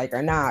people look like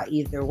or not,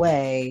 either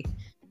way,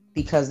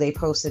 because they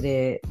posted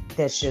it,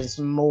 that's just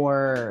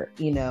more,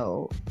 you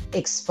know,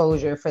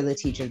 exposure for the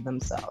teacher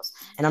themselves.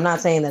 And I'm not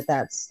saying that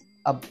that's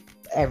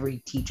every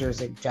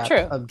teacher's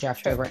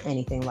objective or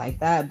anything like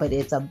that, but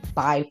it's a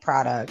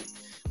byproduct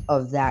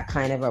of that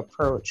kind of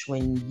approach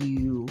when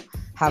you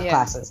have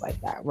classes like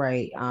that,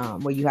 right?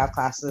 Where you have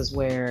classes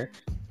where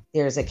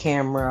there's a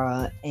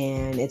camera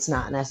and it's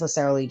not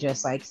necessarily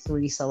just like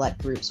 3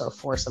 select groups or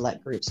 4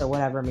 select groups or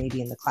whatever may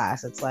be in the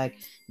class. It's like,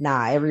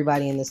 nah,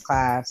 everybody in this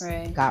class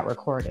got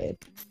recorded.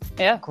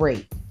 Yeah.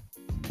 Great.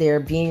 They're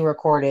being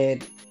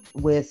recorded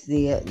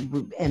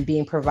and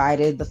being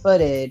provided the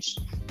footage,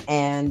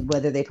 and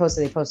whether they post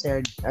it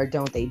or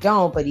don't, they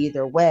don't. But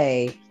either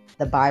way,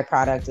 the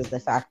byproduct is the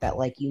fact that,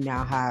 like, you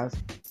now have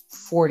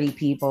 40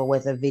 people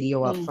with a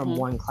video up from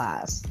one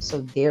class.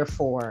 So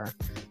therefore,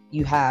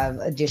 you have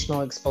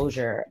additional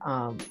exposure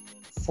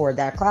for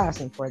that class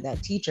and for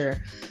that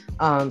teacher.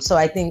 So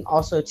I think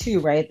also too,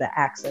 right, the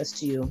access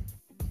to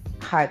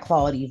high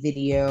quality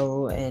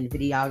video and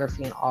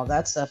videography and all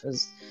that stuff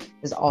is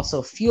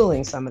also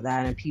fueling some of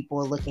that, and people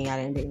are looking at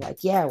it and being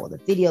like, yeah, well, the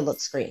video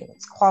looks great and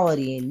it's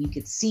quality and you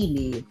could see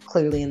me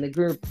clearly in the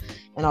group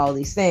and all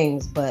these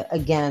things, but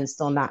again,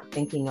 still not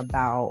thinking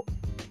about,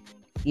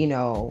 you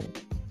know,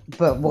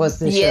 but was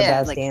this your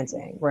best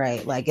dancing,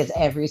 right? Like,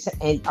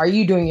 are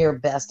you doing your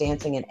best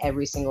dancing in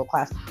every single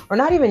class? Or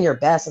not even your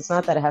best, it's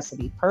not that it has to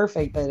be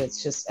perfect, but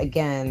it's just,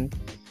 again,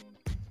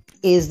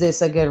 is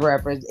this a good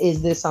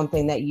is this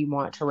something that you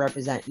want to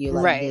represent you,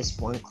 like this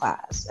one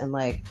class? And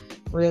like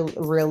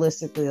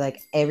realistically,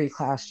 like, every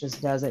class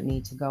just doesn't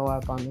need to go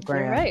up on the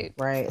ground,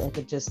 right? Like,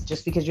 it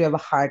just because you have a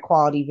high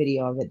quality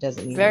video of it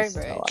doesn't mean it's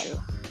very true.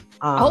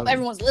 I hope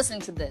everyone's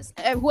listening to this.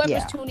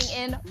 Whoever's tuning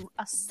in,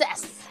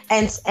 assess.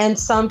 And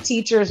some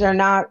teachers are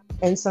not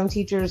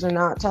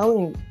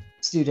telling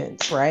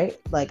students, right?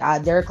 Like,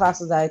 there are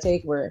classes that I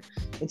take where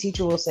the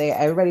teacher will say,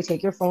 everybody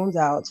take your phones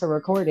out to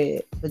record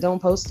it, but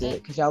don't post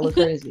it because y'all look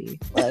crazy.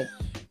 Like,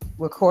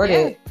 record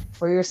it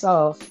for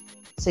yourself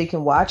so you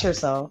can watch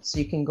yourself, so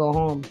you can go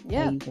home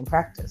and you can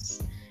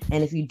practice.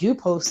 And if you do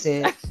post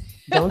it,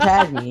 don't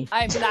tag me.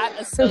 I'm not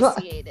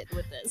associated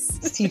with this.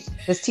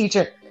 This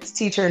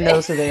teacher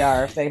knows who they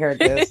are. If they heard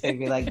this, they'd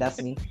be like,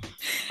 that's me.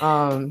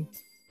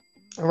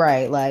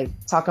 Right, like,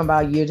 talking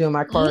about you doing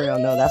my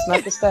choreo. No, that's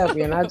not the step.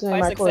 You're not doing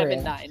 5, my 6,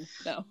 choreo. 7, 9.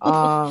 No.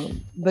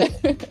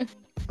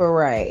 But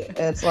right,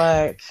 it's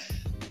like,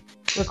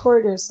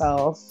 record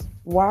yourself,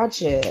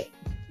 watch it,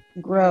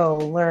 grow,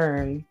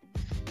 learn,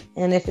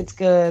 and if it's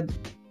good,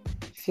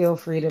 feel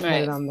free to put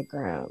it on the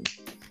ground.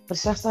 But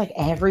it's just like,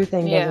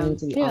 everything doesn't need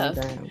to be on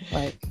the ground.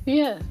 Like,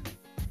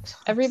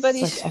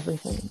 everybody's like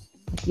everything.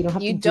 You don't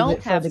have you to don't do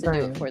it have for to the do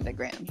gram. it for the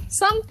gram.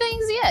 Some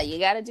things, you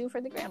got to do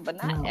for the gram,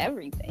 but not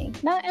everything.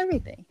 Not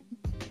everything.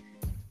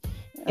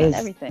 Not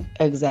everything.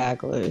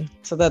 Exactly.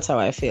 So that's how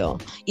I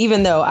feel.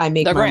 Even though I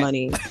make my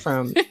money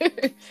from but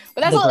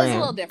that's it's a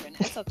little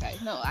different. It's okay.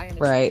 No, I understand.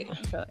 Right.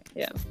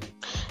 Yeah.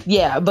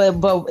 Yeah,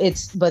 but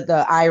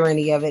the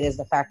irony of it is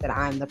the fact that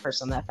I'm the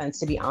person that offends.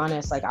 To be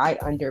honest, like, I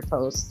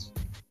underpost.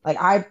 Like,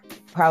 I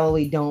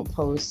probably don't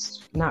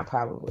post, not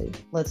probably,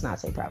 let's not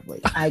say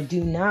probably. I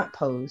do not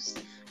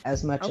post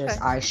as much Okay. as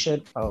I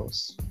should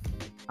post,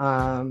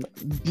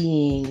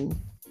 being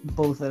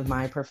both of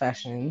my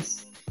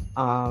professions,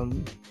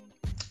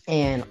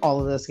 and all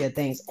of those good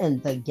things.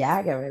 And the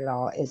gag of it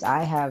all is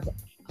I have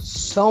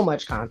so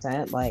much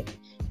content, like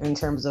in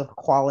terms of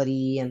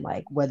quality and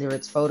like whether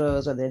it's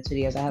photos or it's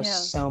videos, I have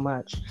so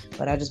much,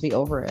 but I just be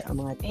over it. I'm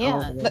like, I'm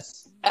over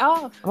this.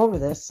 I'm over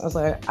this. I was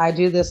like, I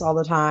do this all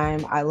the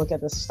time. I look at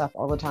this stuff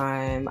all the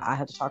time. I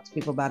have to talk to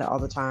people about it all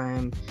the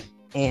time.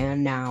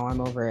 And now I'm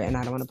over it and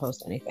I don't want to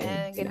post anything.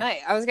 And good night.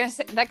 I was going to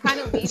say, that kind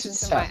of leads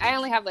into I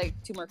only have like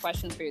 2 more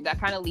questions for you. That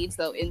kind of leads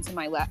though into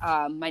my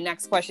my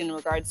next question in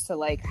regards to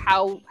like,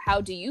 how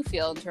do you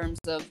feel in terms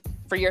of,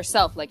 for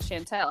yourself, like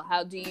Chantel,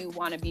 how do you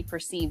want to be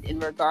perceived in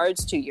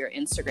regards to your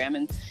Instagram?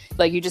 And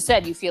like you just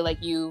said, you feel like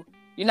you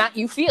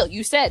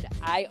said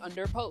I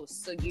underpost.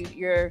 So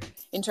you're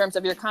in terms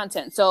of your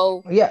content.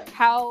 So yeah,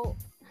 how,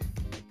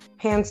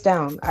 hands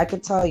down, I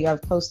could tell you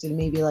I've posted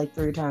maybe like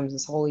 3 times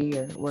this whole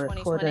year. We're a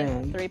quarter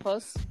in. 3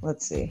 posts?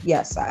 Let's see.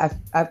 Yes,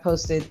 I've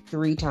posted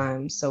 3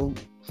 times. So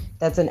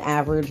that's an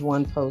average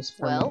 1 post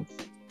per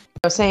month.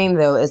 What I'm saying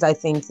though is I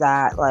think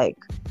that like,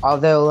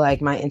 although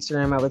like my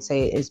Instagram, I would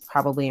say is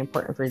probably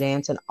important for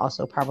dance and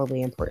also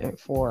probably important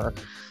for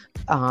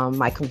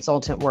my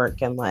consultant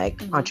work and like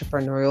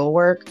entrepreneurial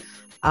work.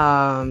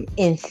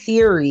 In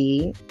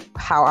theory,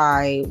 how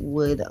I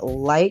would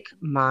like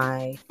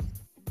my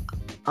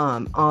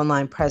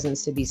online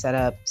presence to be set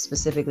up,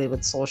 specifically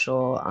with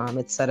social,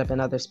 it's set up in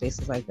other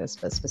spaces like this,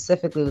 but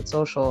specifically with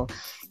social,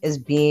 is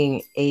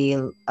being a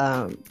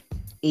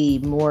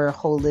more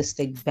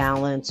holistic,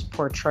 balanced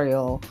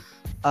portrayal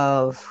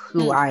of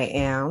who I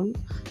am,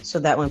 so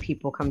that when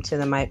people come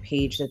to my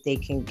page, that they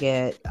can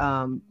get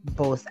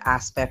both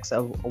aspects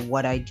of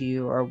what I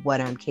do or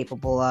what I'm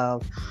capable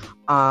of.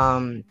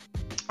 And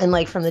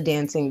like from the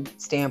dancing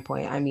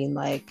standpoint, I mean,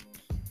 like,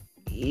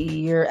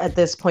 you're at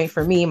this point,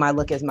 for me, my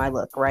look is my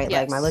look, right? Yes.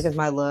 Like my look is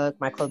my look,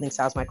 my clothing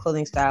style is my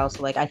clothing style.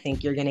 So like, I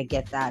think you're going to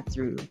get that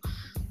through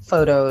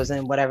photos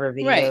and whatever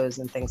videos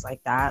and things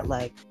like that.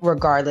 Like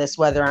regardless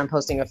whether I'm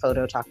posting a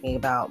photo talking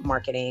about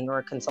marketing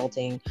or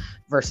consulting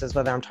versus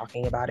whether I'm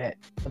talking about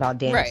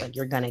dance, like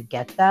you're going to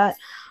get that.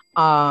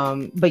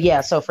 But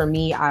yeah, so for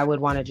me, I would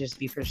want to just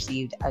be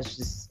perceived as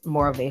just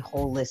more of a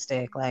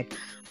holistic, like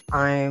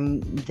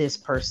I'm this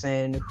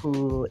person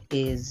who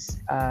is,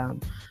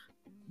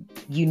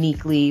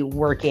 uniquely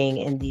working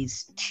in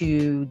these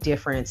 2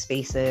 different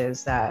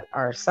spaces that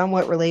are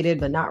somewhat related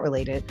but not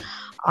related,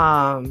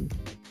 and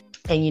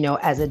you know,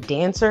 as a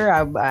dancer,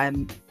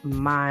 I'm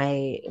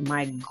my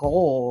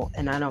goal,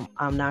 and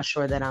I'm not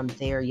sure that I'm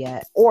there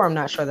yet, or I'm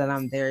not sure that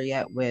I'm there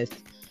yet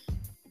with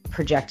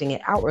projecting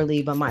it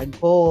outwardly, but my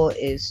goal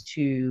is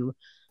to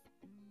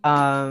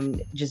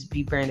just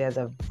be branded as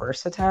a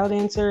versatile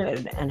dancer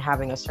and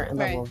having a certain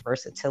level of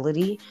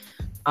versatility.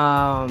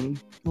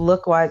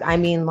 Look wise, I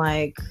mean,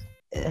 like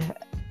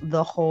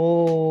the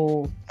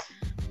whole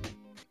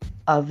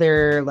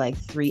other like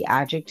 3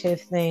 adjective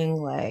thing,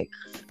 like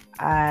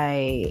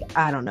I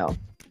don't know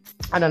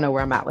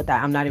where I'm at with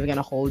that. I'm not even going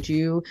to hold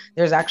you.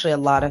 There's actually a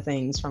lot of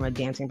things from a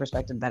dancing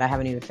perspective that I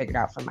haven't even figured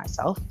out for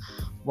myself.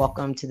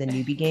 Welcome to the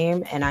newbie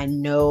game. And I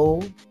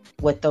know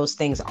what those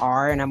things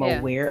are and I'm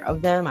aware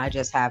of them. I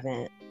just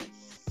haven't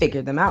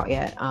figured them out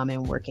yet,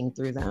 and working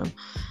through them.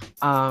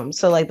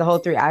 So like the whole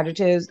 3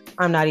 adjectives,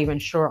 I'm not even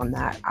sure on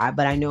that.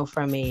 But I know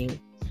from a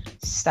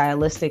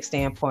stylistic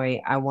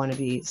standpoint, I want to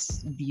be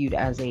viewed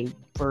as a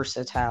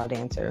versatile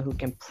dancer who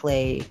can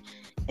play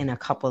in a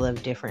couple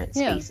of different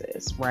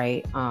spaces,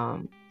 right?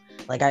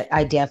 Like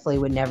I definitely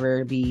would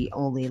never be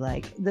only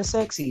like the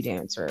sexy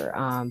dancer.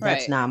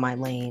 That's not my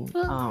lane.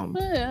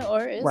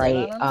 Or is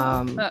it?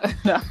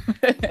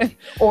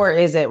 Or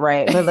is it,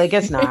 right? But like,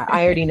 it's not.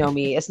 I already know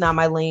me. It's not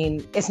my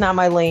lane. It's not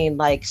my lane.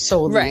 Like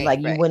solely. I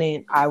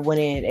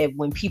wouldn't.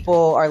 When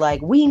people are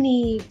like, we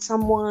need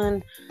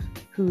someone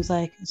who's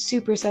like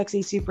super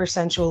sexy, super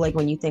sensual. Like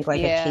when you think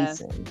like a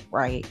Kaysen,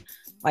 right?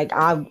 Like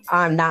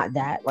I'm not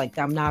that. Like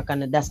that's not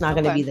gonna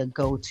be the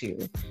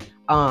go-to.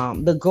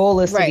 The goal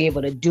is to be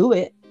able to do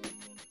it,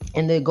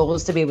 and the goal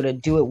is to be able to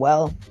do it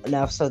well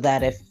enough so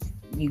that if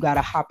you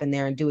gotta hop in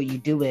there and do it, you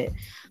do it.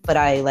 But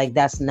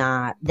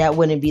that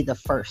wouldn't be the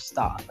first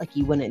thought. Like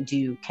you wouldn't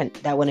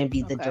that wouldn't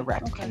be the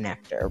direct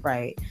connector,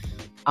 right?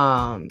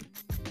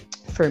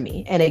 For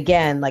me. And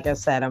again, like I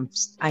said,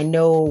 I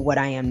know what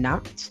I am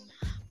not,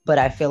 but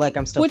I feel like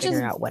I'm still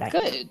figuring out what I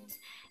am.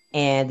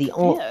 And the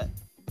only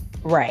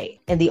right.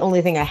 And the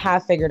only thing I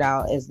have figured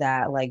out is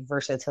that like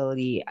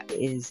versatility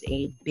is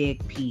a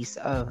big piece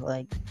of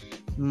like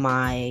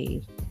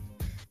my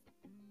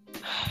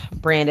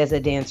brand as a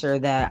dancer,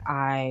 that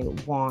I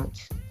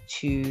want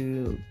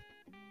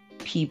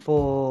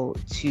people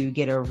to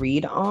get a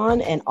read on,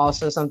 and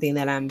also something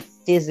that I'm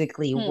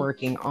physically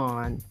working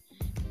on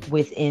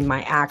within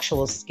my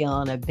actual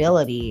skill and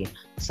ability,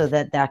 so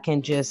that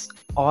can just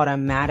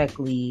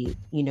automatically,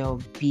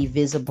 be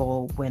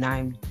visible when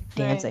I'm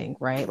dancing,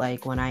 right?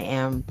 Like when I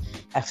am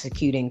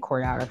executing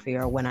choreography,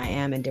 or when I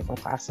am in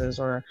different classes,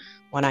 or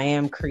when I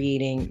am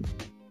creating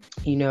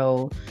you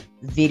know,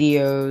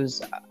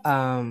 videos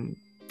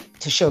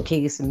to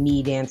showcase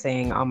me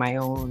dancing on my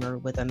own or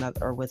with another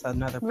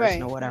person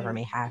Right, or whatever right.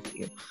 may have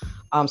you.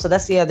 So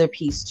that's the other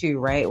piece too,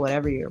 right?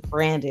 Whatever your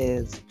brand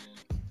is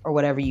or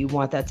whatever you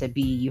want that to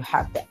be, you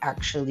have to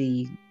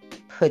actually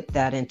put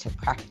that into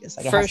practice.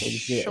 Like it For has to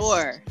exist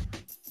sure.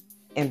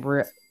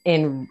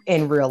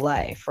 in real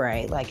life,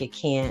 right? Like you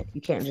can't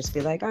just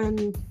be like,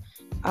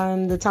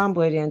 I'm the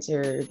tomboy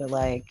dancer, but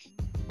like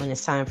when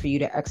it's time for you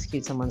to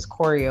execute someone's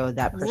choreo,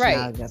 that Right.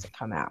 personality doesn't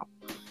come out.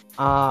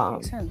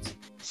 Makes sense.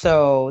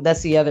 So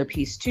that's the other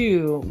piece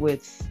too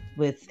with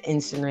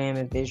Instagram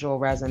and visual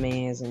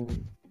resumes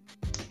and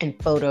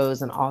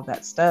photos and all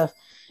that stuff.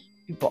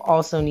 People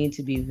also need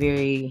to be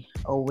very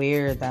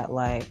aware that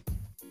like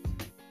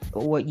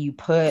what you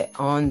put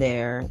on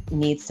there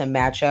needs to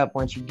match up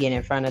once you get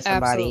in front of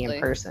somebody in Absolutely.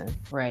 person,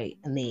 right?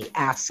 And they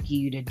ask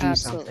you to do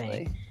something,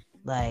 Absolutely.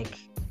 like,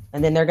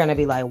 and then they're gonna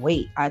be like,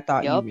 "Wait, I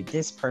thought you Yup. were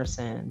this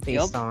person Yup.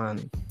 based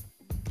on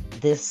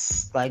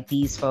this, like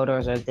these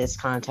photos or this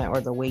content or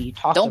the way you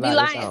talked Don't be about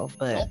lying. yourself."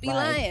 But Don't be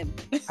like, lying.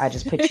 I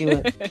just put you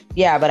in,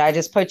 yeah, but I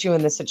just put you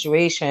in the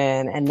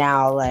situation, and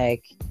now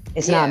like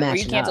it's not Yeah, or you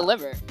matching can't up.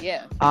 deliver.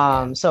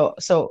 Yeah. So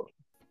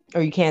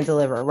or you can't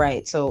deliver,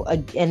 right? So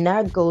and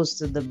that goes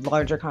to the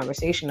larger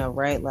conversation of,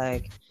 right,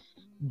 like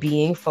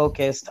being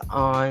focused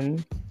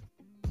on,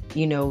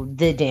 you know,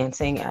 the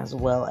dancing as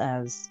well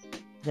as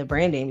the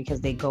branding,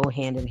 because they go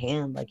hand in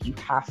hand. Like you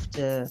have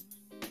to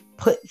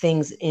put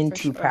things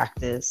into sure.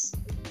 practice,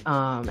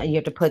 and you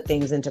have to put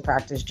things into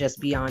practice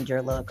just beyond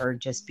your look or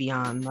just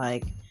beyond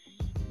like,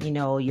 you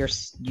know, your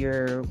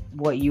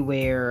what you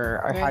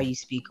wear or how Right. you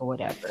speak or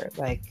whatever.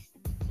 Like,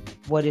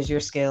 what is your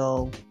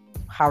skill?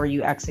 How are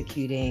you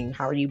executing?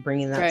 How are you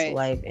bringing that to Right.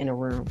 life in a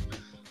room?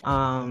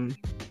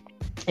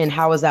 And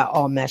how is that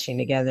all meshing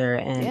together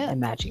and, Yeah. and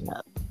matching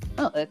up?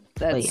 Oh,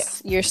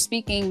 that's you're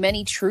speaking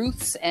many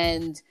truths,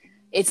 and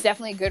it's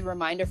definitely a good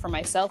reminder for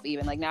myself.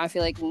 Even like now, I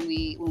feel like when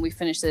we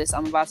finish this,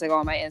 I'm about to go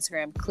on my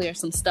Instagram, clear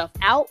some stuff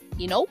out,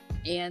 you know,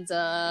 and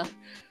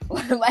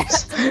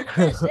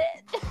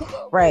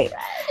Right.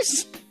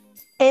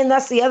 And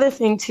that's the other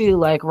thing too,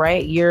 like,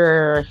 right,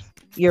 your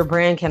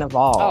brand can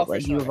evolve. Oh,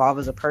 like sure. you evolve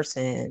as a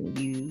person,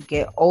 you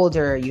get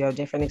older, you have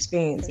different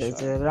experiences,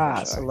 For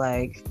sure. so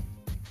like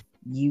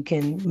you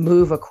can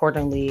move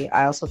accordingly.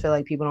 I also feel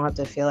like people don't have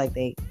to feel like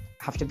they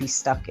have to be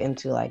stuck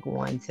into like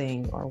one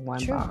thing or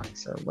one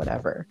box or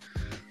whatever.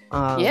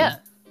 Yeah.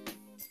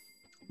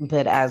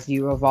 But as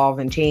you evolve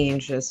and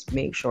change, just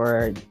make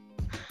sure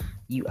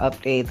you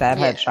update that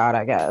headshot,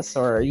 I guess,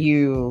 or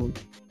you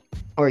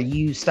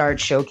start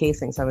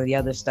showcasing some of the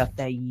other stuff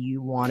that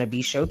you want to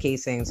be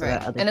showcasing, so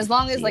that other and as people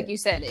long as, like it. you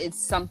said, it's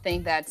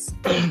something that's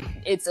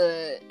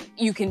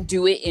you can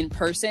do it in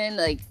person,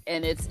 like,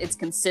 and it's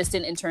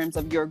consistent in terms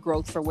of your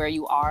growth for where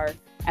you are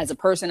as a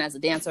person, as a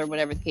dancer,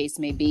 whatever the case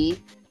may be.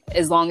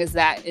 As long as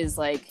that is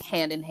like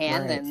hand in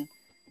hand, then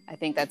I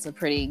think that's a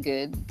pretty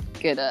good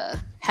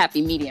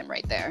happy medium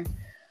right there.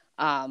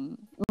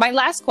 My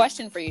last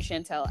question for you,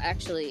 Chantel,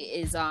 actually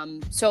is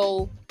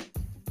so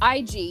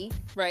IG,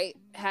 right,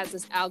 has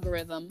this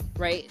algorithm,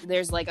 right?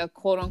 There's like a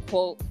quote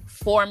unquote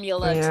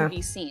formula to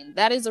be seen.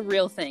 That is a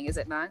real thing, is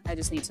it not? I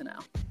just need to know.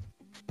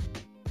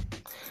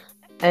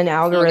 An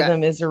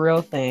algorithm is a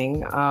real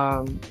thing.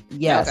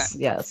 Yes,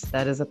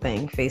 that is a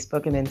thing.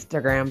 Facebook and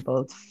Instagram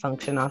both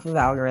function off of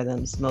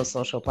algorithms. Most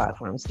social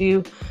platforms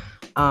do.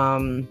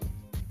 So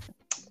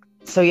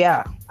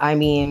yeah, I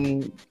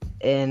mean,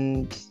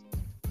 and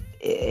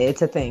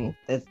it's a thing.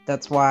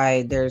 That's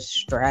why there's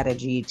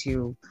strategy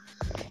to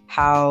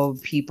how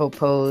people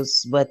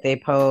post, what they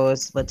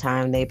post, what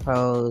time they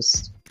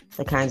post,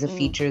 the kinds of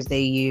features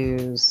they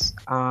use.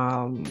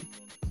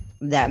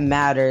 That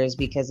matters,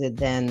 because it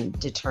then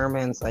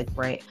determines, like,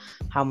 right,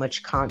 how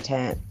much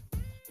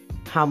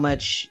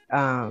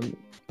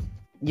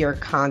your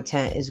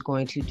content is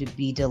going to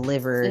be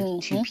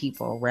delivered to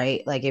people,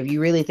 right? Like if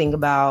you really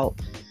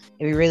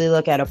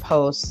look at a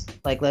post,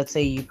 like let's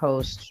say you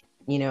post,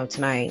 you know,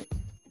 tonight,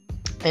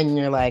 and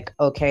you're like,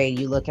 okay,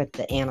 you look at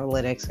the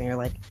analytics and you're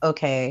like,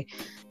 okay,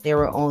 there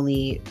were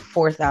only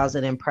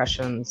 4,000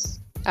 impressions.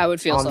 I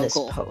would feel on so this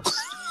cool. post.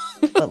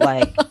 But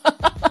like,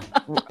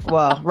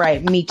 well,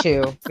 right, me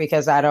too,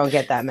 because I don't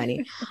get that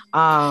many.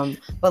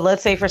 But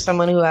let's say for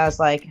someone who has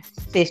like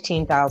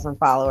 15,000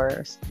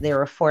 followers, there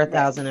were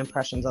 4,000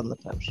 impressions on the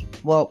post.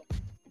 Well,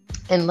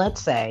 and let's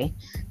say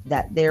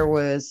that there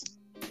was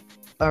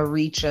a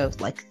reach of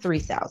like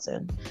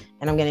 3,000.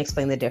 And I'm going to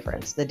explain the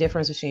difference. The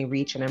difference between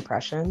reach and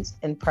impressions.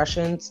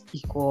 Impressions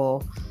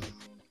equal,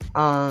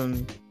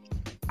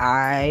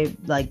 I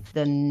like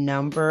the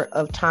number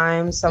of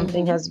times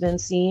something has been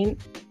seen.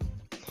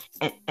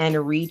 And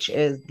a reach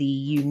is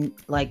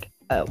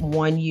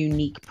one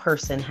unique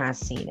person has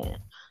seen it.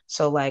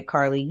 So like,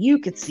 Carly, you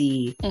could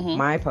see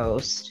my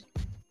post,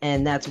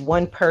 and that's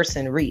one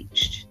person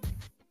reached.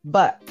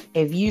 But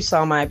if you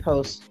saw my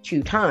post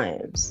 2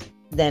 times,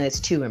 then it's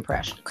 2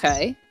 impressions.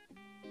 Okay.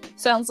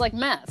 Sounds like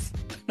math.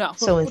 No.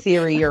 So in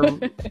theory, you're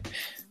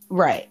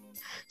right.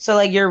 So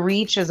like your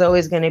reach is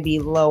always going to be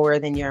lower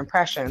than your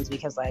impressions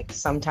because like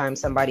sometimes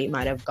somebody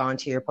might have gone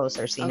to your post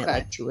or seen it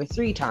like 2 or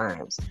 3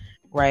 times,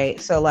 right?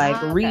 So like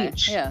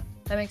reach, yeah,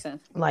 that makes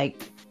sense.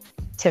 like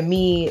to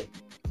me,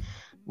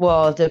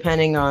 well,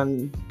 depending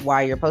on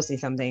why you're posting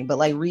something, but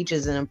like reach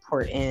is an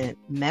important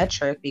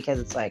metric because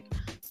it's like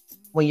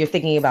when you're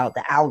thinking about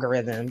the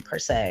algorithm per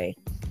se,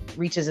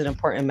 reach is an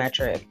important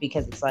metric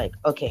because it's like,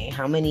 okay,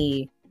 how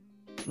many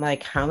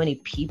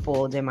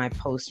people did my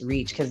post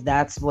reach? Because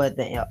that's what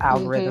the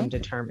algorithm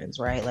determines,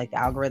 right? Like the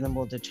algorithm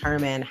will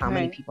determine how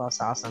many people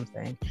saw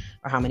something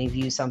or how many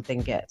views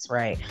something gets,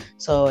 right?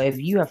 So if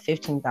you have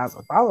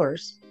 15,000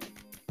 followers,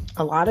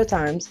 a lot of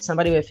times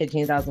somebody with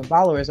 15,000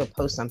 followers will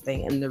post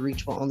something and the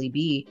reach will only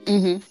be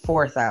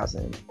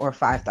 4,000 or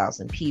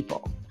 5,000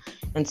 people.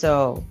 And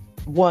so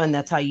one,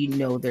 that's how you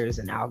know there's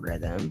an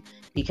algorithm,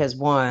 because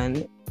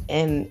one,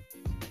 in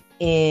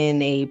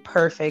a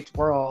perfect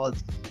world,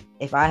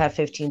 if I have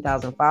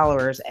 15,000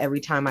 followers, every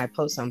time I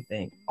post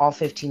something, all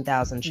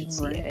 15,000 should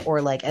see it,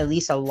 or like at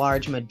least a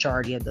large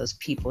majority of those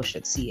people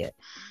should see it.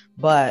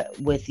 But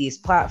with these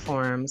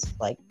platforms,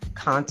 like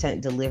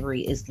content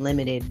delivery is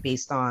limited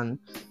based on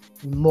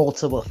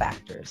multiple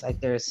factors.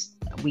 Like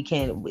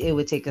it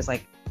would take us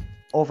like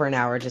over an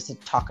hour just to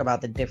talk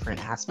about the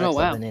different aspects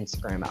of an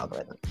Instagram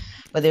algorithm.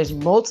 But there's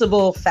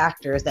multiple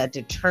factors that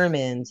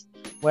determines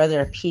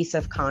whether a piece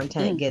of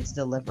content gets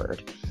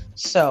delivered.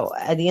 So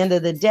at the end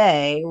of the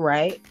day,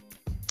 right,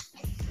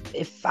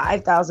 if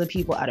 5,000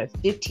 people out of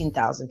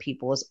 15,000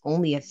 people is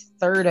only a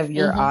third of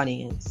your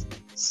audience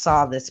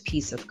saw this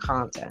piece of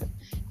content,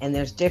 and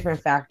there's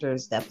different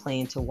factors that play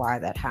into why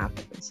that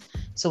happens.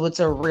 So it's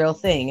a real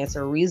thing. It's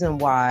a reason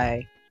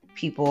why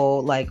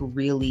people like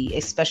really,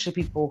 especially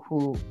people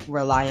who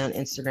rely on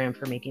Instagram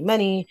for making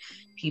money,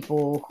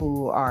 people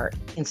who are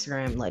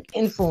Instagram like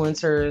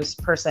influencers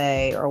per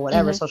se, or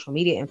whatever, social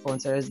media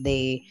influencers,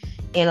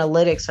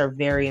 analytics are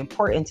very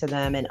important to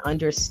them, and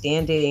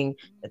understanding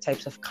the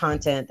types of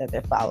content that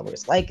their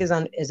followers like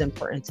is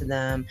important to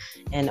them,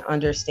 and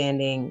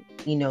understanding,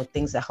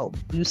 things that help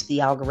boost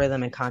the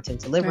algorithm and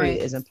content delivery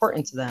is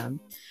important to them,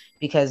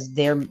 because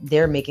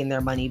they're making their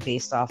money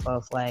based off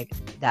of like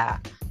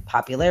that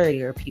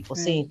popularity or people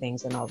seeing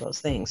things and all those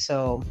things.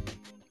 So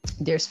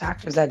there's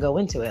factors that go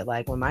into it.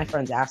 Like when my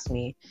friends ask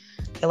me,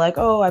 they're like,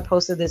 oh, I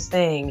posted this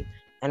thing,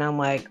 and I'm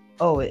like,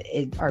 oh,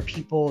 are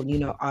people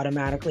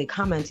automatically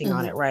commenting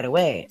on it right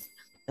away?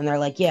 And they're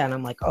like, yeah. And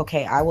I'm like,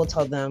 okay, I will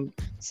tell them,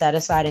 set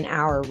aside an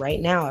hour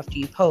right now after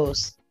you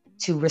post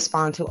to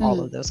respond to all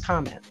of those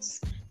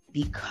comments,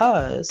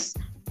 because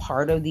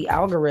part of the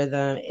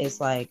algorithm is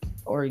like,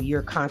 or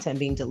your content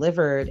being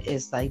delivered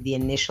is like the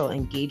initial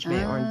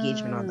engagement or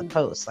engagement on the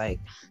post. Like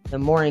the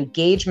more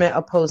engagement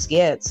a post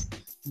gets,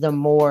 the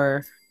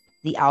more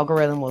the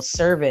algorithm will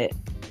serve it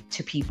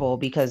to people,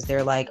 because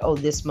they're like, oh,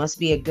 this must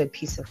be a good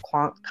piece of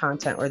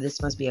content, or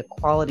this must be a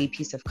quality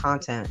piece of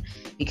content,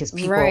 because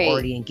people are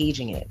already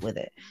engaging with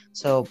it.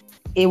 So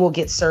it will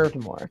get served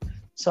more.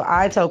 So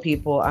I tell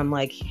people, I'm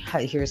like,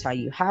 here's how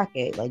you hack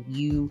it. Like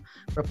you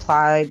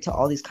reply to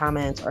all these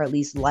comments, or at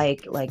least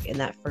like in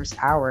that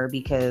first hour,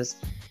 because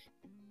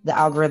the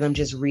algorithm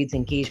just reads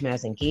engagement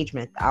as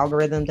engagement. The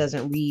algorithm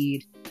doesn't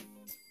read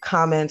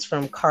comments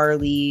from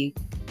Carly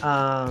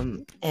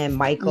and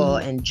Michael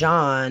and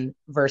John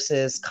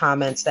versus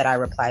comments that I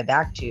reply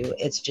back to.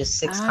 It's just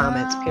 6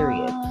 comments,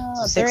 period.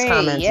 So 6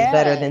 comments is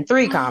better than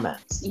 3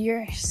 comments.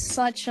 You're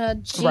such a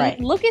G.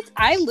 Right.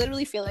 I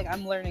literally feel like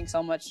I'm learning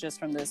so much just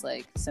from this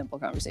like simple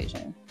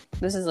conversation.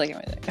 This is like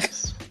amazing.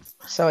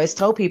 So I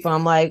tell people,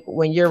 I'm like,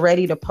 when you're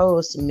ready to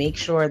post, make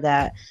sure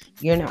that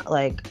you're not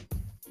like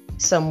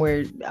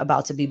somewhere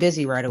about to be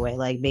busy right away.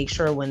 Like make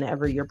sure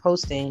whenever you're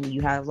posting,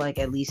 you have like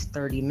at least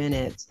 30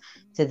 minutes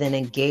to then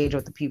engage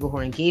with the people who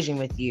are engaging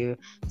with you,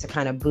 to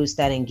kind of boost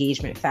that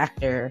engagement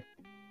factor,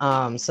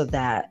 so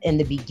that in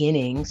the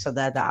beginning, so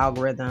that the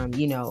algorithm,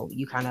 you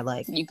kind of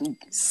like, you can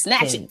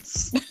snatch it,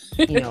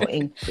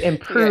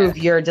 improve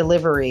your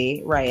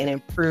delivery, right, and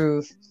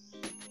improve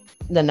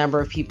the number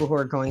of people who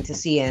are going to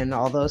see it and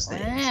all those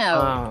things.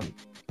 Wow.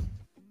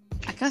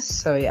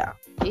 So yeah.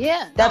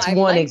 Yeah, that's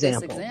one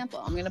example.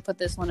 I'm gonna put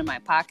this one in my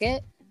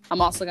pocket.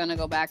 I'm also gonna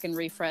go back and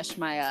refresh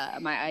my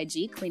my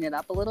IG, clean it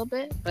up a little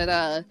bit.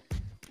 But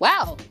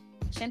wow,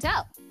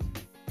 Chantel,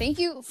 thank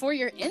you for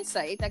your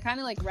insight. That kind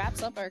of like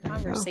wraps up our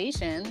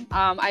conversation.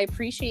 I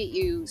appreciate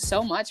you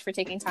so much for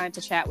taking time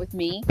to chat with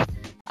me.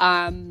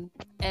 And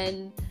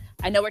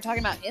I know we're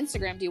talking about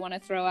Instagram. Do you want to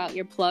throw out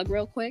your plug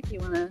real quick? You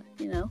want to,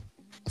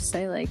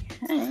 say like,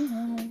 hey,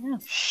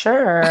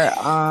 sure.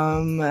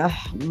 On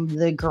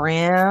the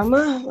gram,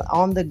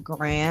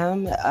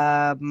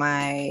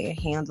 my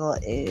handle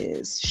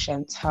is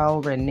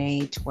Chantel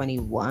Renee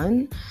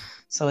 21.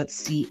 So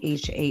it's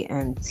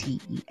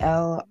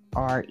CHANTEL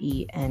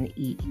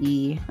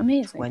RENEE.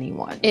 Amazing.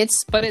 21.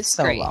 It's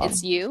so great. Long.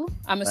 It's you.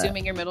 I'm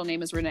assuming your middle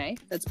name is Renee.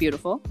 That's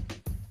beautiful.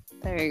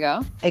 There you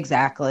go.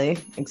 Exactly.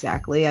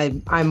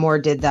 I more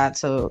did that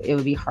so it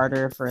would be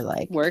harder for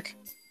like work.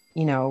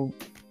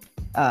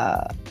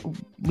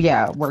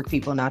 work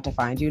people not to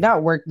find you,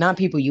 not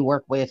people you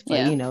work with,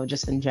 but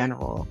just in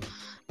general.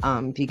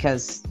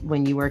 Because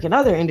when you work in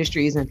other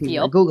industries and people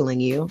are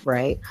Googling you,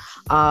 right?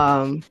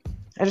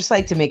 I just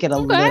like to make it a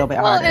little bit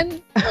harder.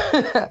 And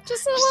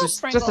just a little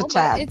sprinkle, just a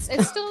tad.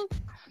 It's still.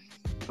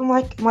 I'm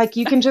like,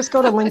 you can just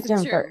go to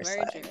LinkedIn first.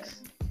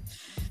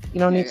 You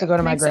don't need to go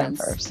to my gram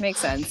first. Makes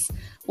sense.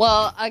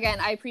 Well, again,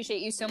 I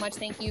appreciate you so much.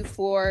 Thank you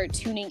for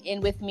tuning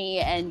in with me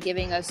and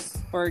giving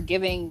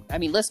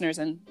listeners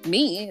and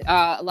me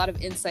a lot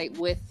of insight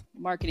with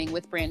marketing,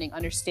 with branding,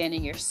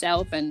 understanding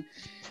yourself. And,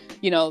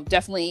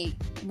 definitely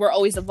we're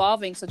always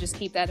evolving. So just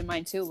keep that in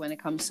mind too, when it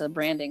comes to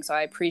branding. So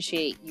I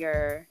appreciate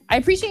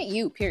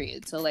you,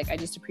 period. So I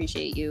just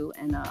appreciate you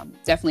and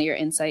definitely your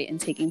insight and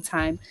taking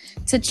time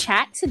to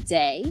chat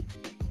today.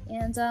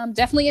 And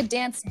definitely a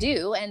dance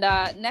do. And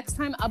next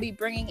time I'll be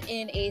bringing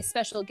in a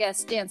special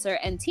guest dancer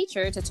and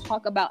teacher to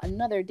talk about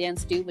another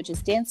dance do, which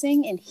is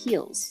dancing in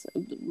heels.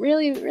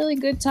 Really, really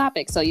good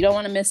topic. So you don't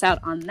want to miss out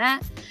on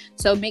that.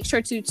 So make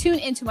sure to tune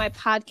into my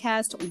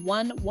podcast,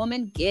 One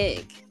Woman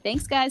Gig.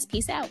 Thanks, guys.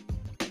 Peace out.